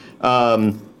about,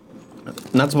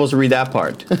 not supposed to read that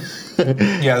part.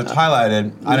 Yeah, it's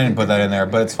highlighted. I didn't put that in there,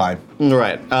 but it's fine.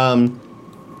 Right.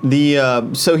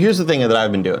 So here's the thing that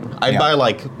I've been doing. I Yeah. buy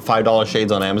like $5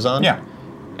 shades on Amazon. Yeah.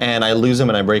 And I lose them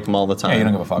and I break them all the time. Yeah, you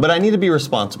don't give a fuck. But I need to be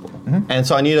responsible. And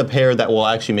so I need a pair that will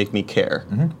actually make me care.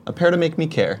 A pair to make me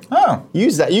care. Oh.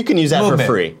 Use that. You can use that Movement. for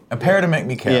free. A pair to make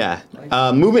me care.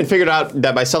 Yeah. Movement figured out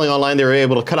that by selling online, they were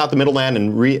able to cut out the middleman and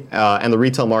the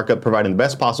retail markup, providing the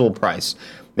best possible price.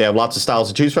 They have lots of styles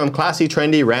to choose from: classy,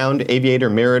 trendy, round, aviator,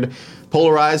 mirrored,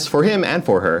 polarized, for him and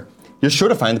for her. You're sure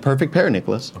to find the perfect pair,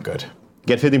 Nicholas. Good.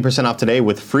 Get 15% off today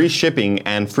with free shipping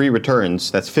and free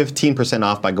returns. That's 15%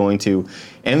 off by going to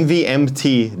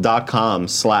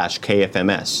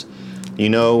mvmt.com/KFMS. You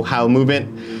know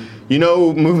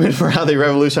Movement for how they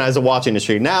revolutionized the watch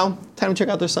industry. Now, time to check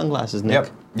out their sunglasses,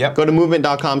 Nick. Yep. Go to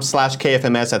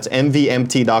movement.com/KFMS. That's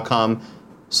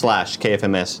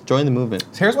mvmt.com/KFMS. Join the movement.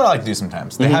 So here's what I like to do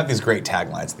sometimes. They have these great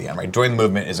taglines at the end, right? Join the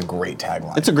movement is a great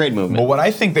tagline. It's a great movement. But what I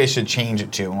think they should change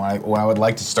it to, and what I would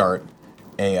like to start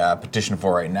a petition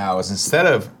for right now, is instead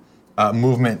of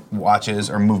movement watches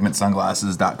or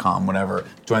movementsunglasses.com, whatever,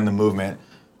 join the movement.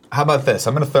 How about this?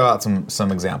 I'm going to throw out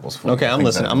some examples for you. Okay, I'm Things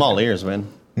listening. that- I'm all ears, man.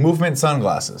 Movement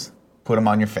sunglasses. Put them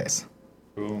on your face.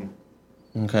 Boom.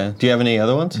 Okay. Do you have any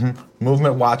other ones?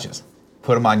 Movement watches.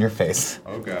 Put them on your face.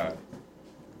 Oh God.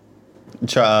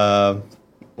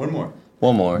 One more.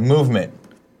 One more. Movement.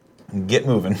 Get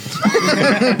moving.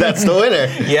 That's the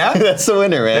winner. Yeah? That's the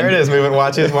winner, man. There it is, movement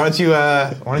watches. Why don't you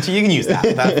you can use that.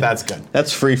 That's good.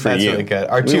 That's free for That's you. really good.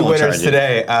 Our We two won't winners charge you.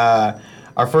 today.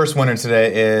 Our first winner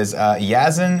today is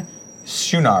Yazin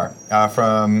Shunar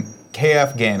from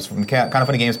KF Games, from the Kind of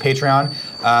Funny Games Patreon.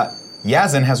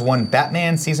 Yazin has won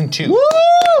Batman Season 2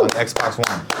 on Xbox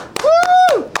One.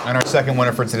 Woo! And our second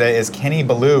winner for today is Kenny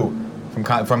Ballou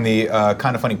from the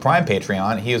Kind of Funny Prime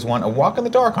Patreon. He has won A Walk in the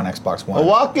Dark on Xbox One. A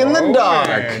walk in the dark.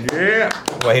 Man, yeah.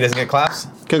 Well, he doesn't get claps?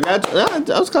 Congrats.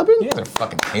 I was clapping. You guys are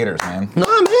fucking haters, man. Nah,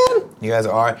 man. You guys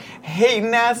are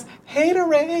hating ass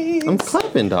haterades. I'm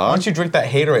clapping, Why dog. don't you drink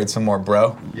that haterade some more,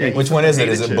 bro? Yeah, Which one is it?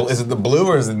 hated chips. Is it the blue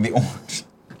or is it the orange?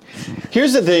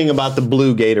 Here's the thing about the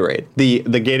blue Gatorade. The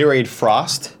Gatorade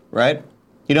Frost, right?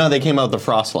 You know how they came out with the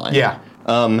Frost line? Yeah.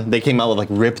 They came out with like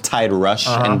Riptide Rush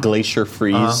and Glacier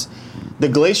Freeze. The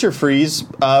Glacier Freeze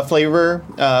flavor,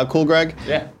 Cool Greg,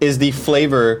 is the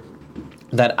flavor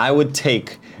that I would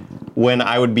take when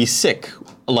I would be sick,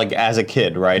 like as a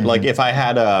kid, right? Like if I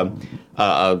had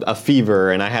a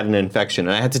fever and I had an infection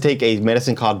and I had to take a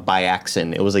medicine called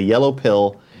Biaxin. It was a yellow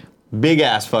pill, big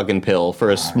ass fucking pill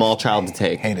for a small child to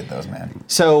take. Hated those, man.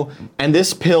 So, and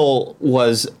this pill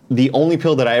was the only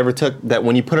pill that I ever took that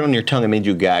when you put it on your tongue, it made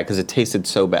you gag because it tasted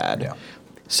so bad. Yeah.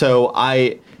 So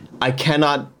I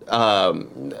cannot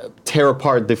tear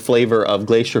apart the flavor of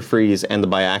Glacier Freeze and the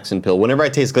Biaxin pill. Whenever I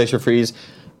taste Glacier Freeze,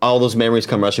 all those memories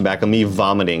come rushing back of me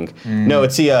vomiting. No,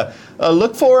 it's the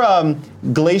look for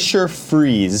Glacier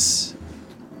Freeze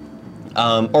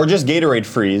or just Gatorade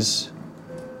Freeze.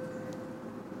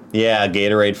 Yeah,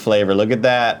 Gatorade flavor. Look at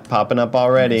that popping up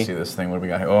already. See this thing? What do we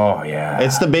got here? Oh yeah.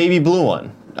 It's the baby blue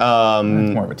one. It's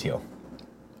more of a teal.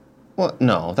 Well,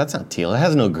 no, that's not teal. It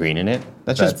has no green in it.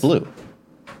 That's just blue.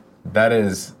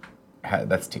 That's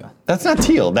teal. That's not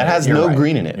teal. That has You're no right.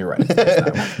 green in it. You're right. I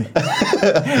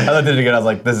looked at it again. I was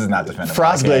like, this is not defendable.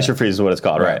 Frost I can't. Glacier Freeze is what it's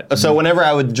called, right? So whenever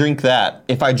I would drink that,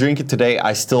 if I drink it today,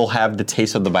 I still have the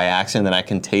taste of the Biaxin that I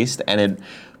can taste, and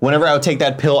whenever I would take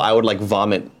that pill, I would like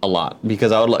vomit a lot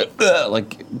because I would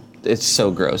like it's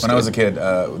so gross. When I was a kid,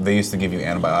 they used to give you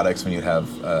antibiotics when you'd have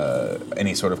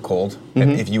any sort of cold.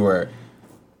 If you were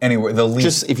anywhere, the least.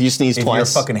 Just if you sneeze if twice. your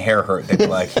fucking hair hurt, they'd be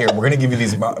like, "Here, we're gonna give you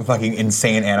these fucking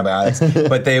insane antibiotics."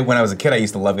 But when I was a kid, I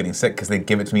used to love getting sick because they'd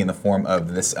give it to me in the form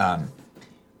of this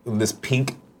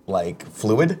pink like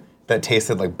fluid that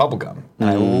tasted like bubblegum. And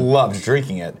I loved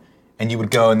drinking it. And you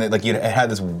would go and it had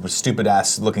this stupid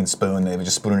ass looking spoon. They would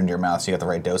just spoon it into your mouth so you got the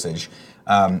right dosage.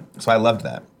 So I loved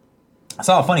that. I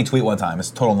saw a funny tweet one time. It's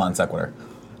a total non sequitur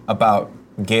about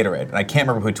Gatorade, and I can't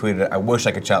remember who tweeted it. I wish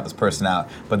I could shout this person out,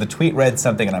 but the tweet read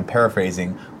something, and I'm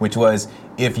paraphrasing, which was,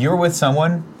 if you're with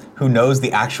someone who knows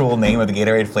the actual name of the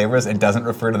Gatorade flavors and doesn't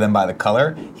refer to them by the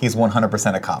color, he's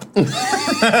 100% a cop.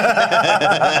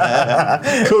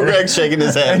 Cool Greg's shaking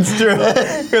his head. It's true.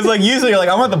 Because usually you're like,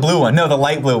 I want the blue one. No, the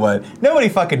light blue one. Nobody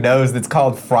fucking knows it's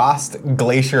called Frost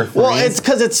Glacier Freeze. Well, it's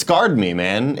because it scarred me,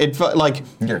 man.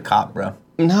 You're a cop, bro.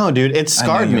 No, dude, it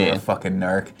scarred I know me. You're a fucking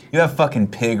narc. You have fucking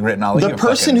pig written all over you. The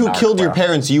person who killed your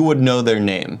parents. parents, you would know their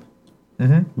name.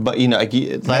 Mm-hmm. But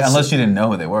Unless you didn't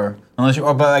know who they were.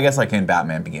 But I guess in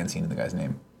Batman began seeing the guy's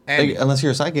name. Andy, unless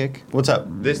you're a psychic. What's up?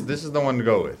 this is the one to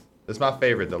go with. This is my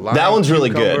favorite. The lime, That one's really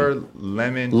cucumber, good.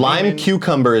 Lemon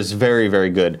Cucumber is very,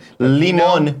 very good.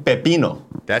 Limon pepino.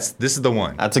 This is the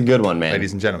one. That's a good one, man.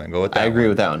 Ladies and gentlemen, go with that. I agree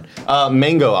with that one.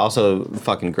 Mango also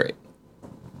fucking great.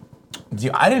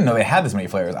 I didn't know they had this many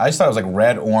flavors. I just thought it was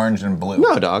red, orange, and blue.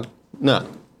 No, dog. No.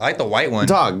 I like the white one.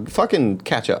 Dog, fucking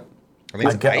catch up. I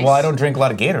think it's ice. Well, I don't drink a lot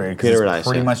of Gatorade because Gatorade ice, it's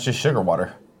pretty yeah. much just sugar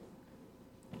water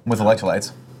with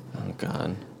electrolytes. Oh,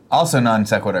 God. Also non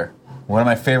sequitur. One of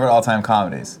my favorite all-time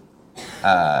comedies.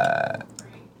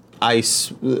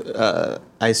 Iceman.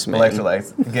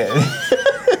 Electrolytes.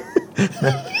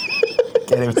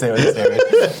 Can't even say what he's saying.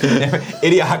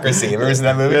 Idiocracy. Ever seen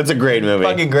that movie? That's a great movie.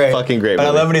 Fucking great. Fucking great But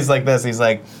movie. I love when he's like this. He's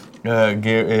like, it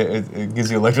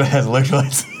gives you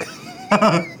electrolytes.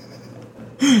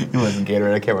 It wasn't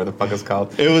Gatorade. I can't remember what the fuck it's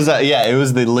called. It was it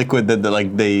was the liquid that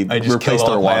they I just replaced killed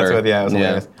all our the plants water with. Yeah, it was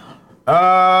hilarious.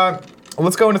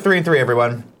 Let's go into 3 and 3,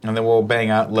 everyone, and then we'll bang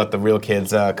out. Let the real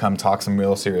kids come talk some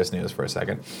real serious news for a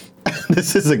second.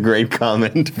 This is a great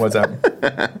comment. What's up?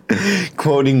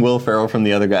 Quoting Will Ferrell from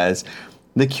The Other Guys.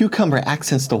 The cucumber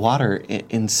accents the water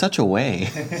in such a way.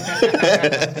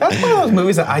 That's one of those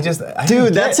movies that I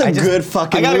Dude, that's a good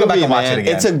fucking movie, I gotta go back and watch man. it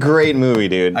again. It's a great movie,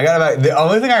 dude. The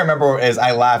only thing I remember is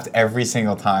I laughed every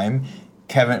single time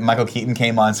Michael Keaton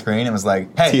came on screen and was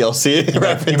like, "Hey, TLC you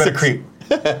better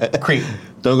creep.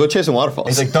 Don't go chasing waterfalls."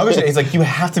 He's like, "Don't." He's like, "You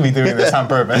have to be doing this on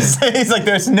purpose." He's like,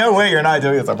 "There's no way you're not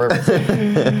doing this on purpose."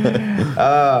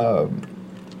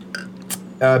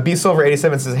 B Silver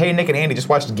 87 says, "Hey Nick and Andy, just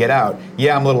watched Get Out.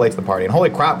 Yeah, I'm a little late to the party, and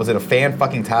holy crap, was it a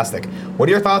fan-fucking-tastic? What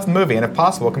are your thoughts on the movie? And if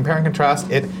possible, compare and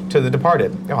contrast it to The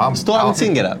Departed." Still haven't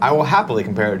seen Get Out. I will happily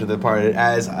compare it to The Departed,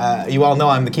 as you all know,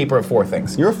 I'm the keeper of four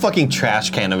things. You're a fucking trash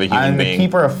can of a human being. I'm the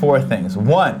keeper of four things.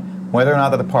 One, whether or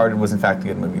not The Departed was in fact a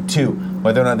good movie. Two,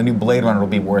 whether or not the new Blade Runner will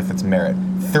be worth its merit.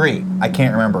 Three, I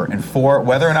can't remember. And four,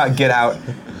 whether or not Get Out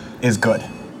is good.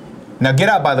 Now, Get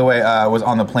Out, by the way, was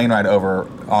on the plane ride over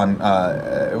on.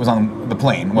 It was on the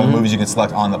plane, one of the movies you can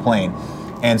select on the plane,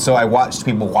 and so I watched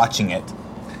people watching it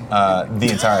the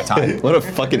entire time. What a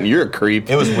fucking, you're a creep.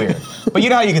 It was weird, but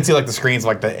you know how you can see like the screens,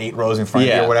 like the 8 rows in front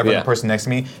of you or whatever, and the person next to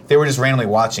me, they were just randomly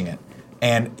watching it,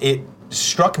 and it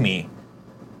struck me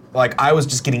like I was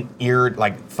just getting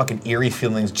fucking eerie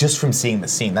feelings just from seeing the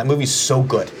scene. That movie's so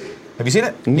good. Have you seen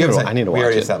it? I need to watch it. We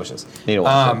already established this. Need to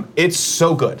watch it. It's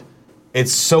so good.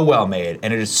 It's so well made,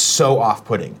 and it is so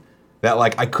off-putting that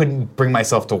like I couldn't bring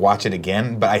myself to watch it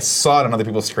again. But I saw it on other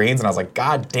people's screens, and I was like,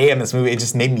 "God damn, this movie!" It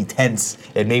just made me tense.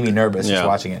 It made me nervous just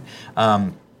watching it.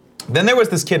 Then there was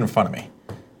this kid in front of me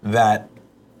that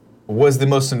was the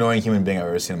most annoying human being I've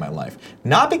ever seen in my life.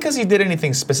 Not because he did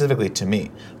anything specifically to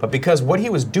me, but because what he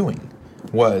was doing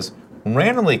was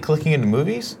randomly clicking into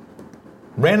movies,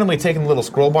 randomly taking the little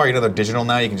scroll bar. You know they're digital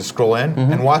now. You can just scroll in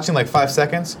and watching like 5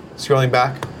 seconds, scrolling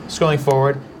back, scrolling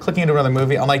forward, clicking into another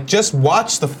movie. I'm like, just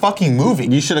watch the fucking movie.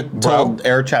 You should have told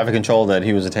air traffic control that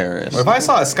he was a terrorist. If I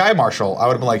saw a sky marshal, I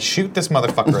would have been like, shoot this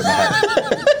motherfucker in the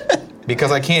head.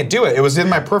 Because I can't do it. It was in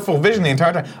my peripheral vision the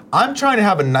entire time. I'm trying to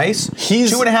have a nice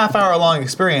 2.5 hour long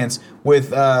experience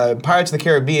with Pirates of the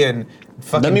Caribbean,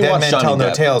 fucking Dead Men Tell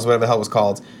No Tales, whatever the hell it was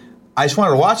called. I just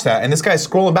wanted to watch that, and this guy's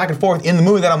scrolling back and forth in the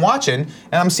movie that I'm watching,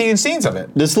 and I'm seeing scenes of it.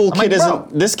 This little kid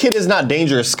isn't. This kid is not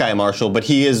dangerous, Sky Marshal, but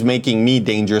he is making me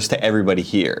dangerous to everybody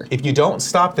here. If you don't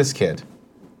stop this kid,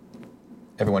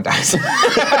 everyone dies.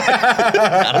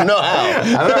 I don't know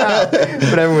how.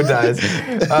 But everyone dies.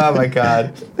 Oh my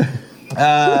god.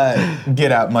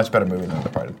 Get Out, much better movie than The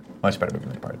Departed. Much better movie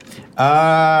than The Departed.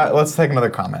 Let's take another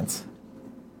comment.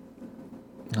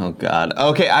 Oh god.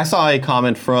 Okay, I saw a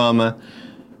comment from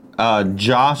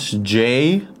Josh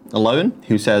J11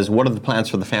 who says, "What are the plans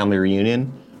for the family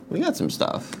reunion?" We got some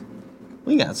stuff.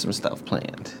 We got some stuff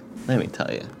planned. Let me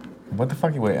tell you. What the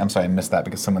fuck? Wait, I'm sorry, I missed that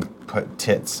because someone put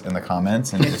tits in the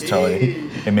comments and it just totally,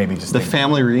 it made me just the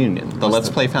family reunion. The Let's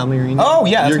Play family reunion. Oh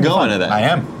yeah, you're going to that. I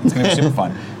am. It's gonna be super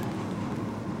fun.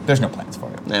 There's no plans for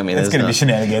it. I mean, it's gonna be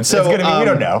shenanigans. So it's gonna be, we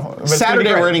don't know.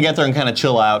 Saturday we're gonna get there and kind of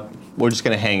chill out. We're just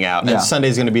gonna hang out. Yeah. And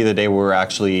Sunday's gonna be the day where we're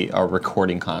actually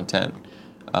recording content.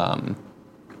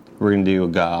 We're gonna do a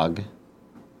GOG.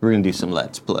 We're gonna do some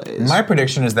Let's Plays. My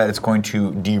prediction is that it's going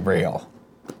to derail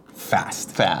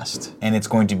fast, and it's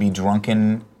going to be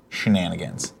drunken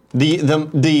shenanigans.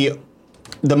 The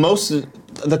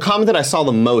comment that I saw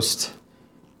the most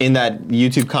in that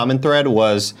YouTube comment thread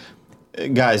was,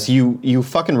 guys, you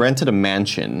fucking rented a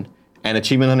mansion, and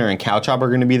Achievement Hunter and Couch Hop are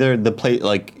going to be there. The place,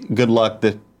 like, good luck.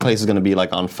 The place is going to be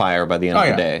like on fire by the end of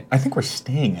the day. I think we're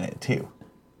staying in it too.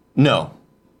 No,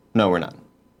 we're not.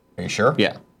 Are you sure?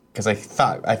 Yeah. Because I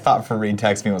thought Fareed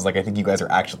texted me and was like, I think you guys are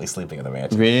actually sleeping in the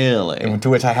mansion. Really? And to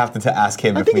which I have to ask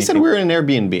him. I think he said we were in an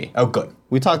Airbnb. Oh, good.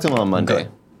 We talked to him on Monday.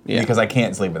 Good. Yeah. Because I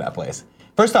can't sleep in that place.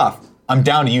 First off, I'm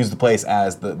down to use the place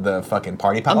as the fucking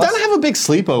party palace. I'm down to have a big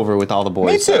sleepover with all the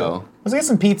boys. Me too. So. Let's get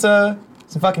some pizza,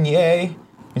 some fucking yay,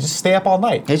 and just stay up all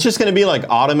night. It's just gonna be like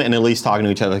Autumn and Elise talking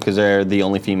to each other because they're the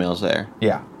only females there.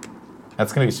 Yeah.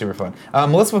 That's gonna be super fun.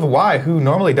 Melissa with a Y, who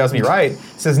normally does me right,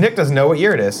 says Nick doesn't know what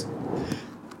year it is.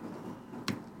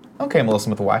 Okay, Melissa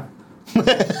with a Y.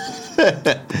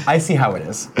 I see how it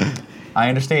is. I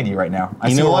understand you right now.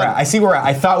 I see where we're at. I see where we're at.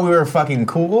 I thought we were fucking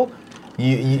cool.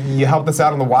 You helped us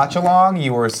out on the watch along.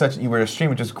 You were a stream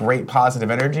with just great positive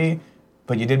energy,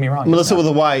 but you did me wrong. Melissa with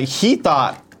a Y, he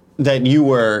thought that you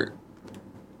were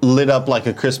lit up like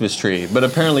a Christmas tree, but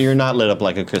apparently you're not lit up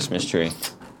like a Christmas tree.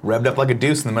 Revved up like a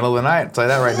deuce in the middle of the night. I'll tell you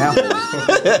that right now.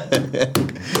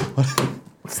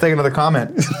 Let's take another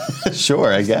comment.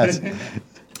 Sure, I guess.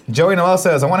 Joey Noel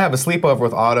says, I want to have a sleepover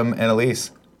with Autumn and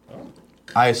Elise.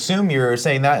 I assume you're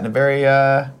saying that in a very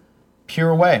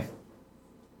pure way.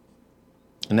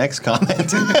 Next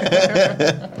comment.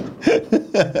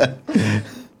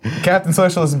 Captain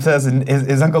Socialism says,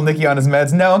 is Uncle Nicky on his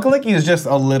meds? No, Uncle Nicky is just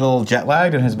a little jet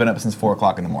lagged and has been up since 4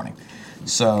 o'clock in the morning.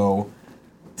 So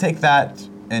take that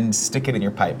and stick it in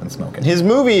your pipe and smoke it. His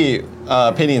movie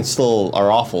opinions still are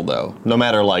awful, though, no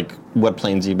matter like what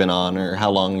planes you've been on or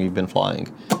how long you've been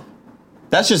flying.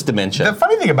 That's just dementia. The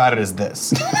funny thing about it is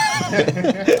this.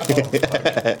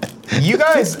 You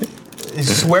guys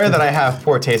swear that I have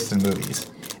poor taste in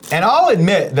movies. And I'll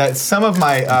admit that some of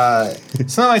my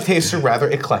tastes are rather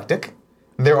eclectic.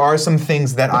 There are some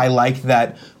things that I like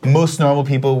that most normal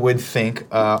people would think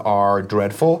are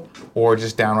dreadful or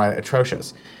just downright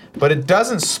atrocious. But it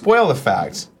doesn't spoil the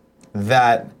fact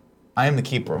that I am the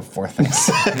keeper of four things.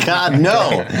 God,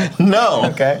 no. No.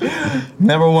 Okay.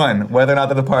 Number one, whether or not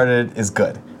The Departed is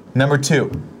good. Number two,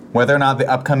 whether or not the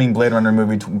upcoming Blade Runner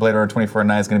movie, Blade Runner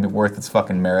 2049, is going to be worth its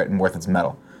fucking merit and worth its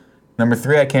medal. Number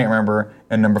three, I can't remember.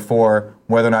 And number four,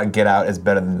 whether or not Get Out is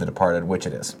better than The Departed, which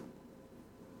it is.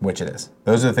 Which it is.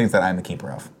 Those are the things that I'm the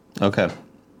keeper of. Okay,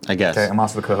 I guess. Okay, I'm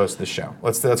also the co-host of this show.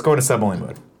 Let's go into sub-only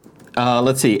mode.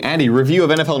 Let's see. Andy, review of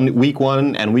NFL Week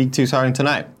 1 and Week 2 starting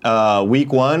tonight.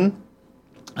 Week 1,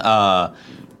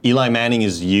 Eli Manning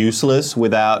is useless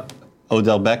without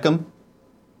Odell Beckham.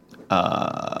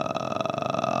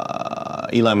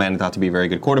 Eli Manning thought to be a very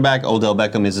good quarterback. Odell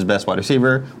Beckham is his best wide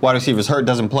receiver. Wide receiver's hurt,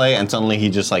 doesn't play, and suddenly he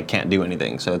just like can't do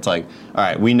anything. So it's like, all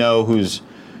right, we know who's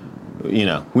going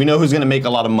to make a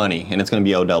lot of money, and it's going to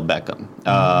be Odell Beckham.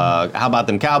 How about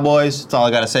them Cowboys? That's all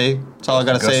I got to say. That's all I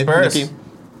got to say, Spurs. Nikki.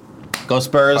 Go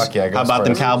Spurs. Fuck yeah, go How about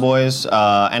them Spurs. Cowboys?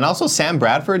 And also Sam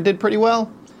Bradford did pretty well.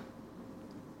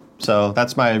 So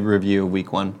that's my review of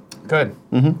Week 1. Good.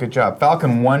 Good job.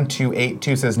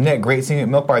 Falcon1282 says, Nick, great seeing you at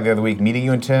Milk Bar the other week. Meeting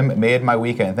you and Tim made my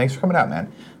weekend. Thanks for coming out,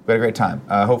 man. We had a great time.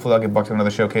 Hopefully I'll get booked to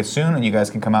another showcase soon, and you guys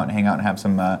can come out and hang out and have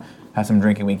some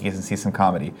drinking winkies and see some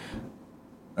comedy.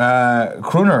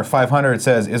 Crooner500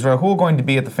 says, is Rahul going to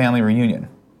be at the family reunion?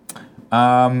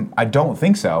 I don't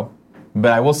think so,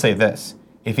 but I will say this.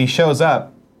 If he shows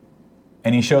up,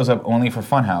 and he shows up only for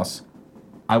Funhouse,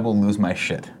 I will lose my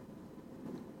shit.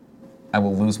 I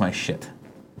will lose my shit.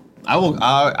 I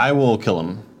will kill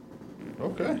him.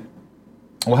 Okay.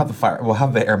 We'll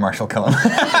have the air marshal kill him.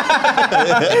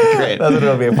 Great. That's what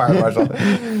it'll be, a fire marshal.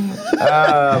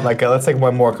 Let's take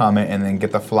one more comment and then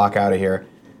get the flock out of here.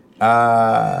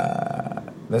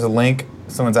 There's a link.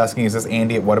 Someone's asking, is this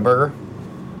Andy at Whataburger?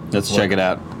 Let's check it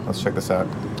out. Let's check this out.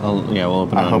 We'll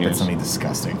open it I on hope yours. it's something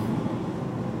disgusting.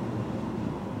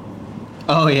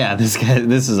 Oh yeah, this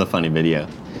is a funny video.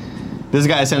 This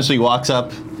guy essentially walks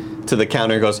up to the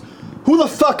counter and goes, "Who the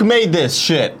fuck made this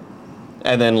shit?"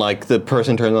 And then like the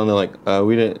person turns on, they're like,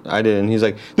 I didn't. He's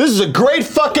like, "This is a great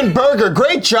fucking burger,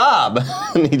 great job."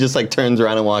 And he just like turns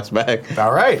around and walks back.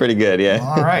 All right. Pretty good, yeah.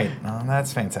 All right.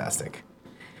 That's fantastic.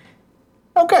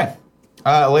 Okay.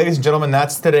 Ladies and gentlemen,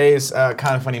 that's today's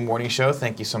Kind of Funny morning show.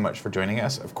 Thank you so much for joining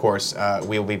us. Of course,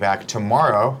 we will be back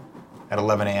tomorrow at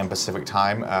 11 a.m. Pacific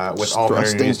time with all the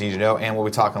news you need to know, and we'll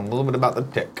be talking a little bit about the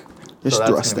pick. So that's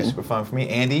going to be super fun for me.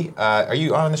 Andy, are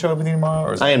you on the show with me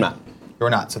tomorrow? Or I am not. You're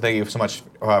not. So thank you so much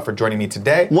for joining me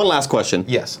today. One last question.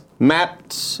 Yes.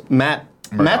 Matt's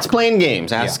playing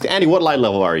games. Ask Andy, what light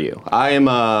level are you? I am.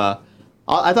 I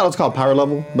thought it was called power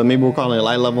level, but maybe we're calling it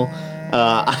light level.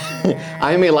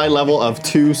 I am a light level of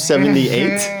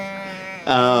 278.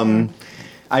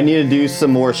 I need to do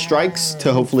some more strikes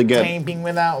to hopefully get. Taping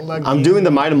without looking. I'm doing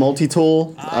the Might of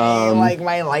Multi-Tool. I like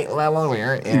my light level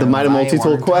here. The Might of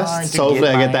Multi-Tool quest. So hopefully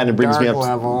I get that and it brings me up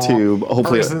to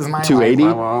hopefully 280.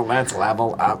 Let's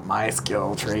level up my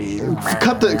skill tree.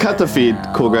 Cut the feed,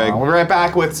 cool Greg. We'll be right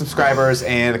back with subscribers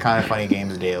and the Kind of Funny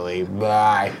Games Daily.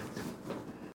 Bye.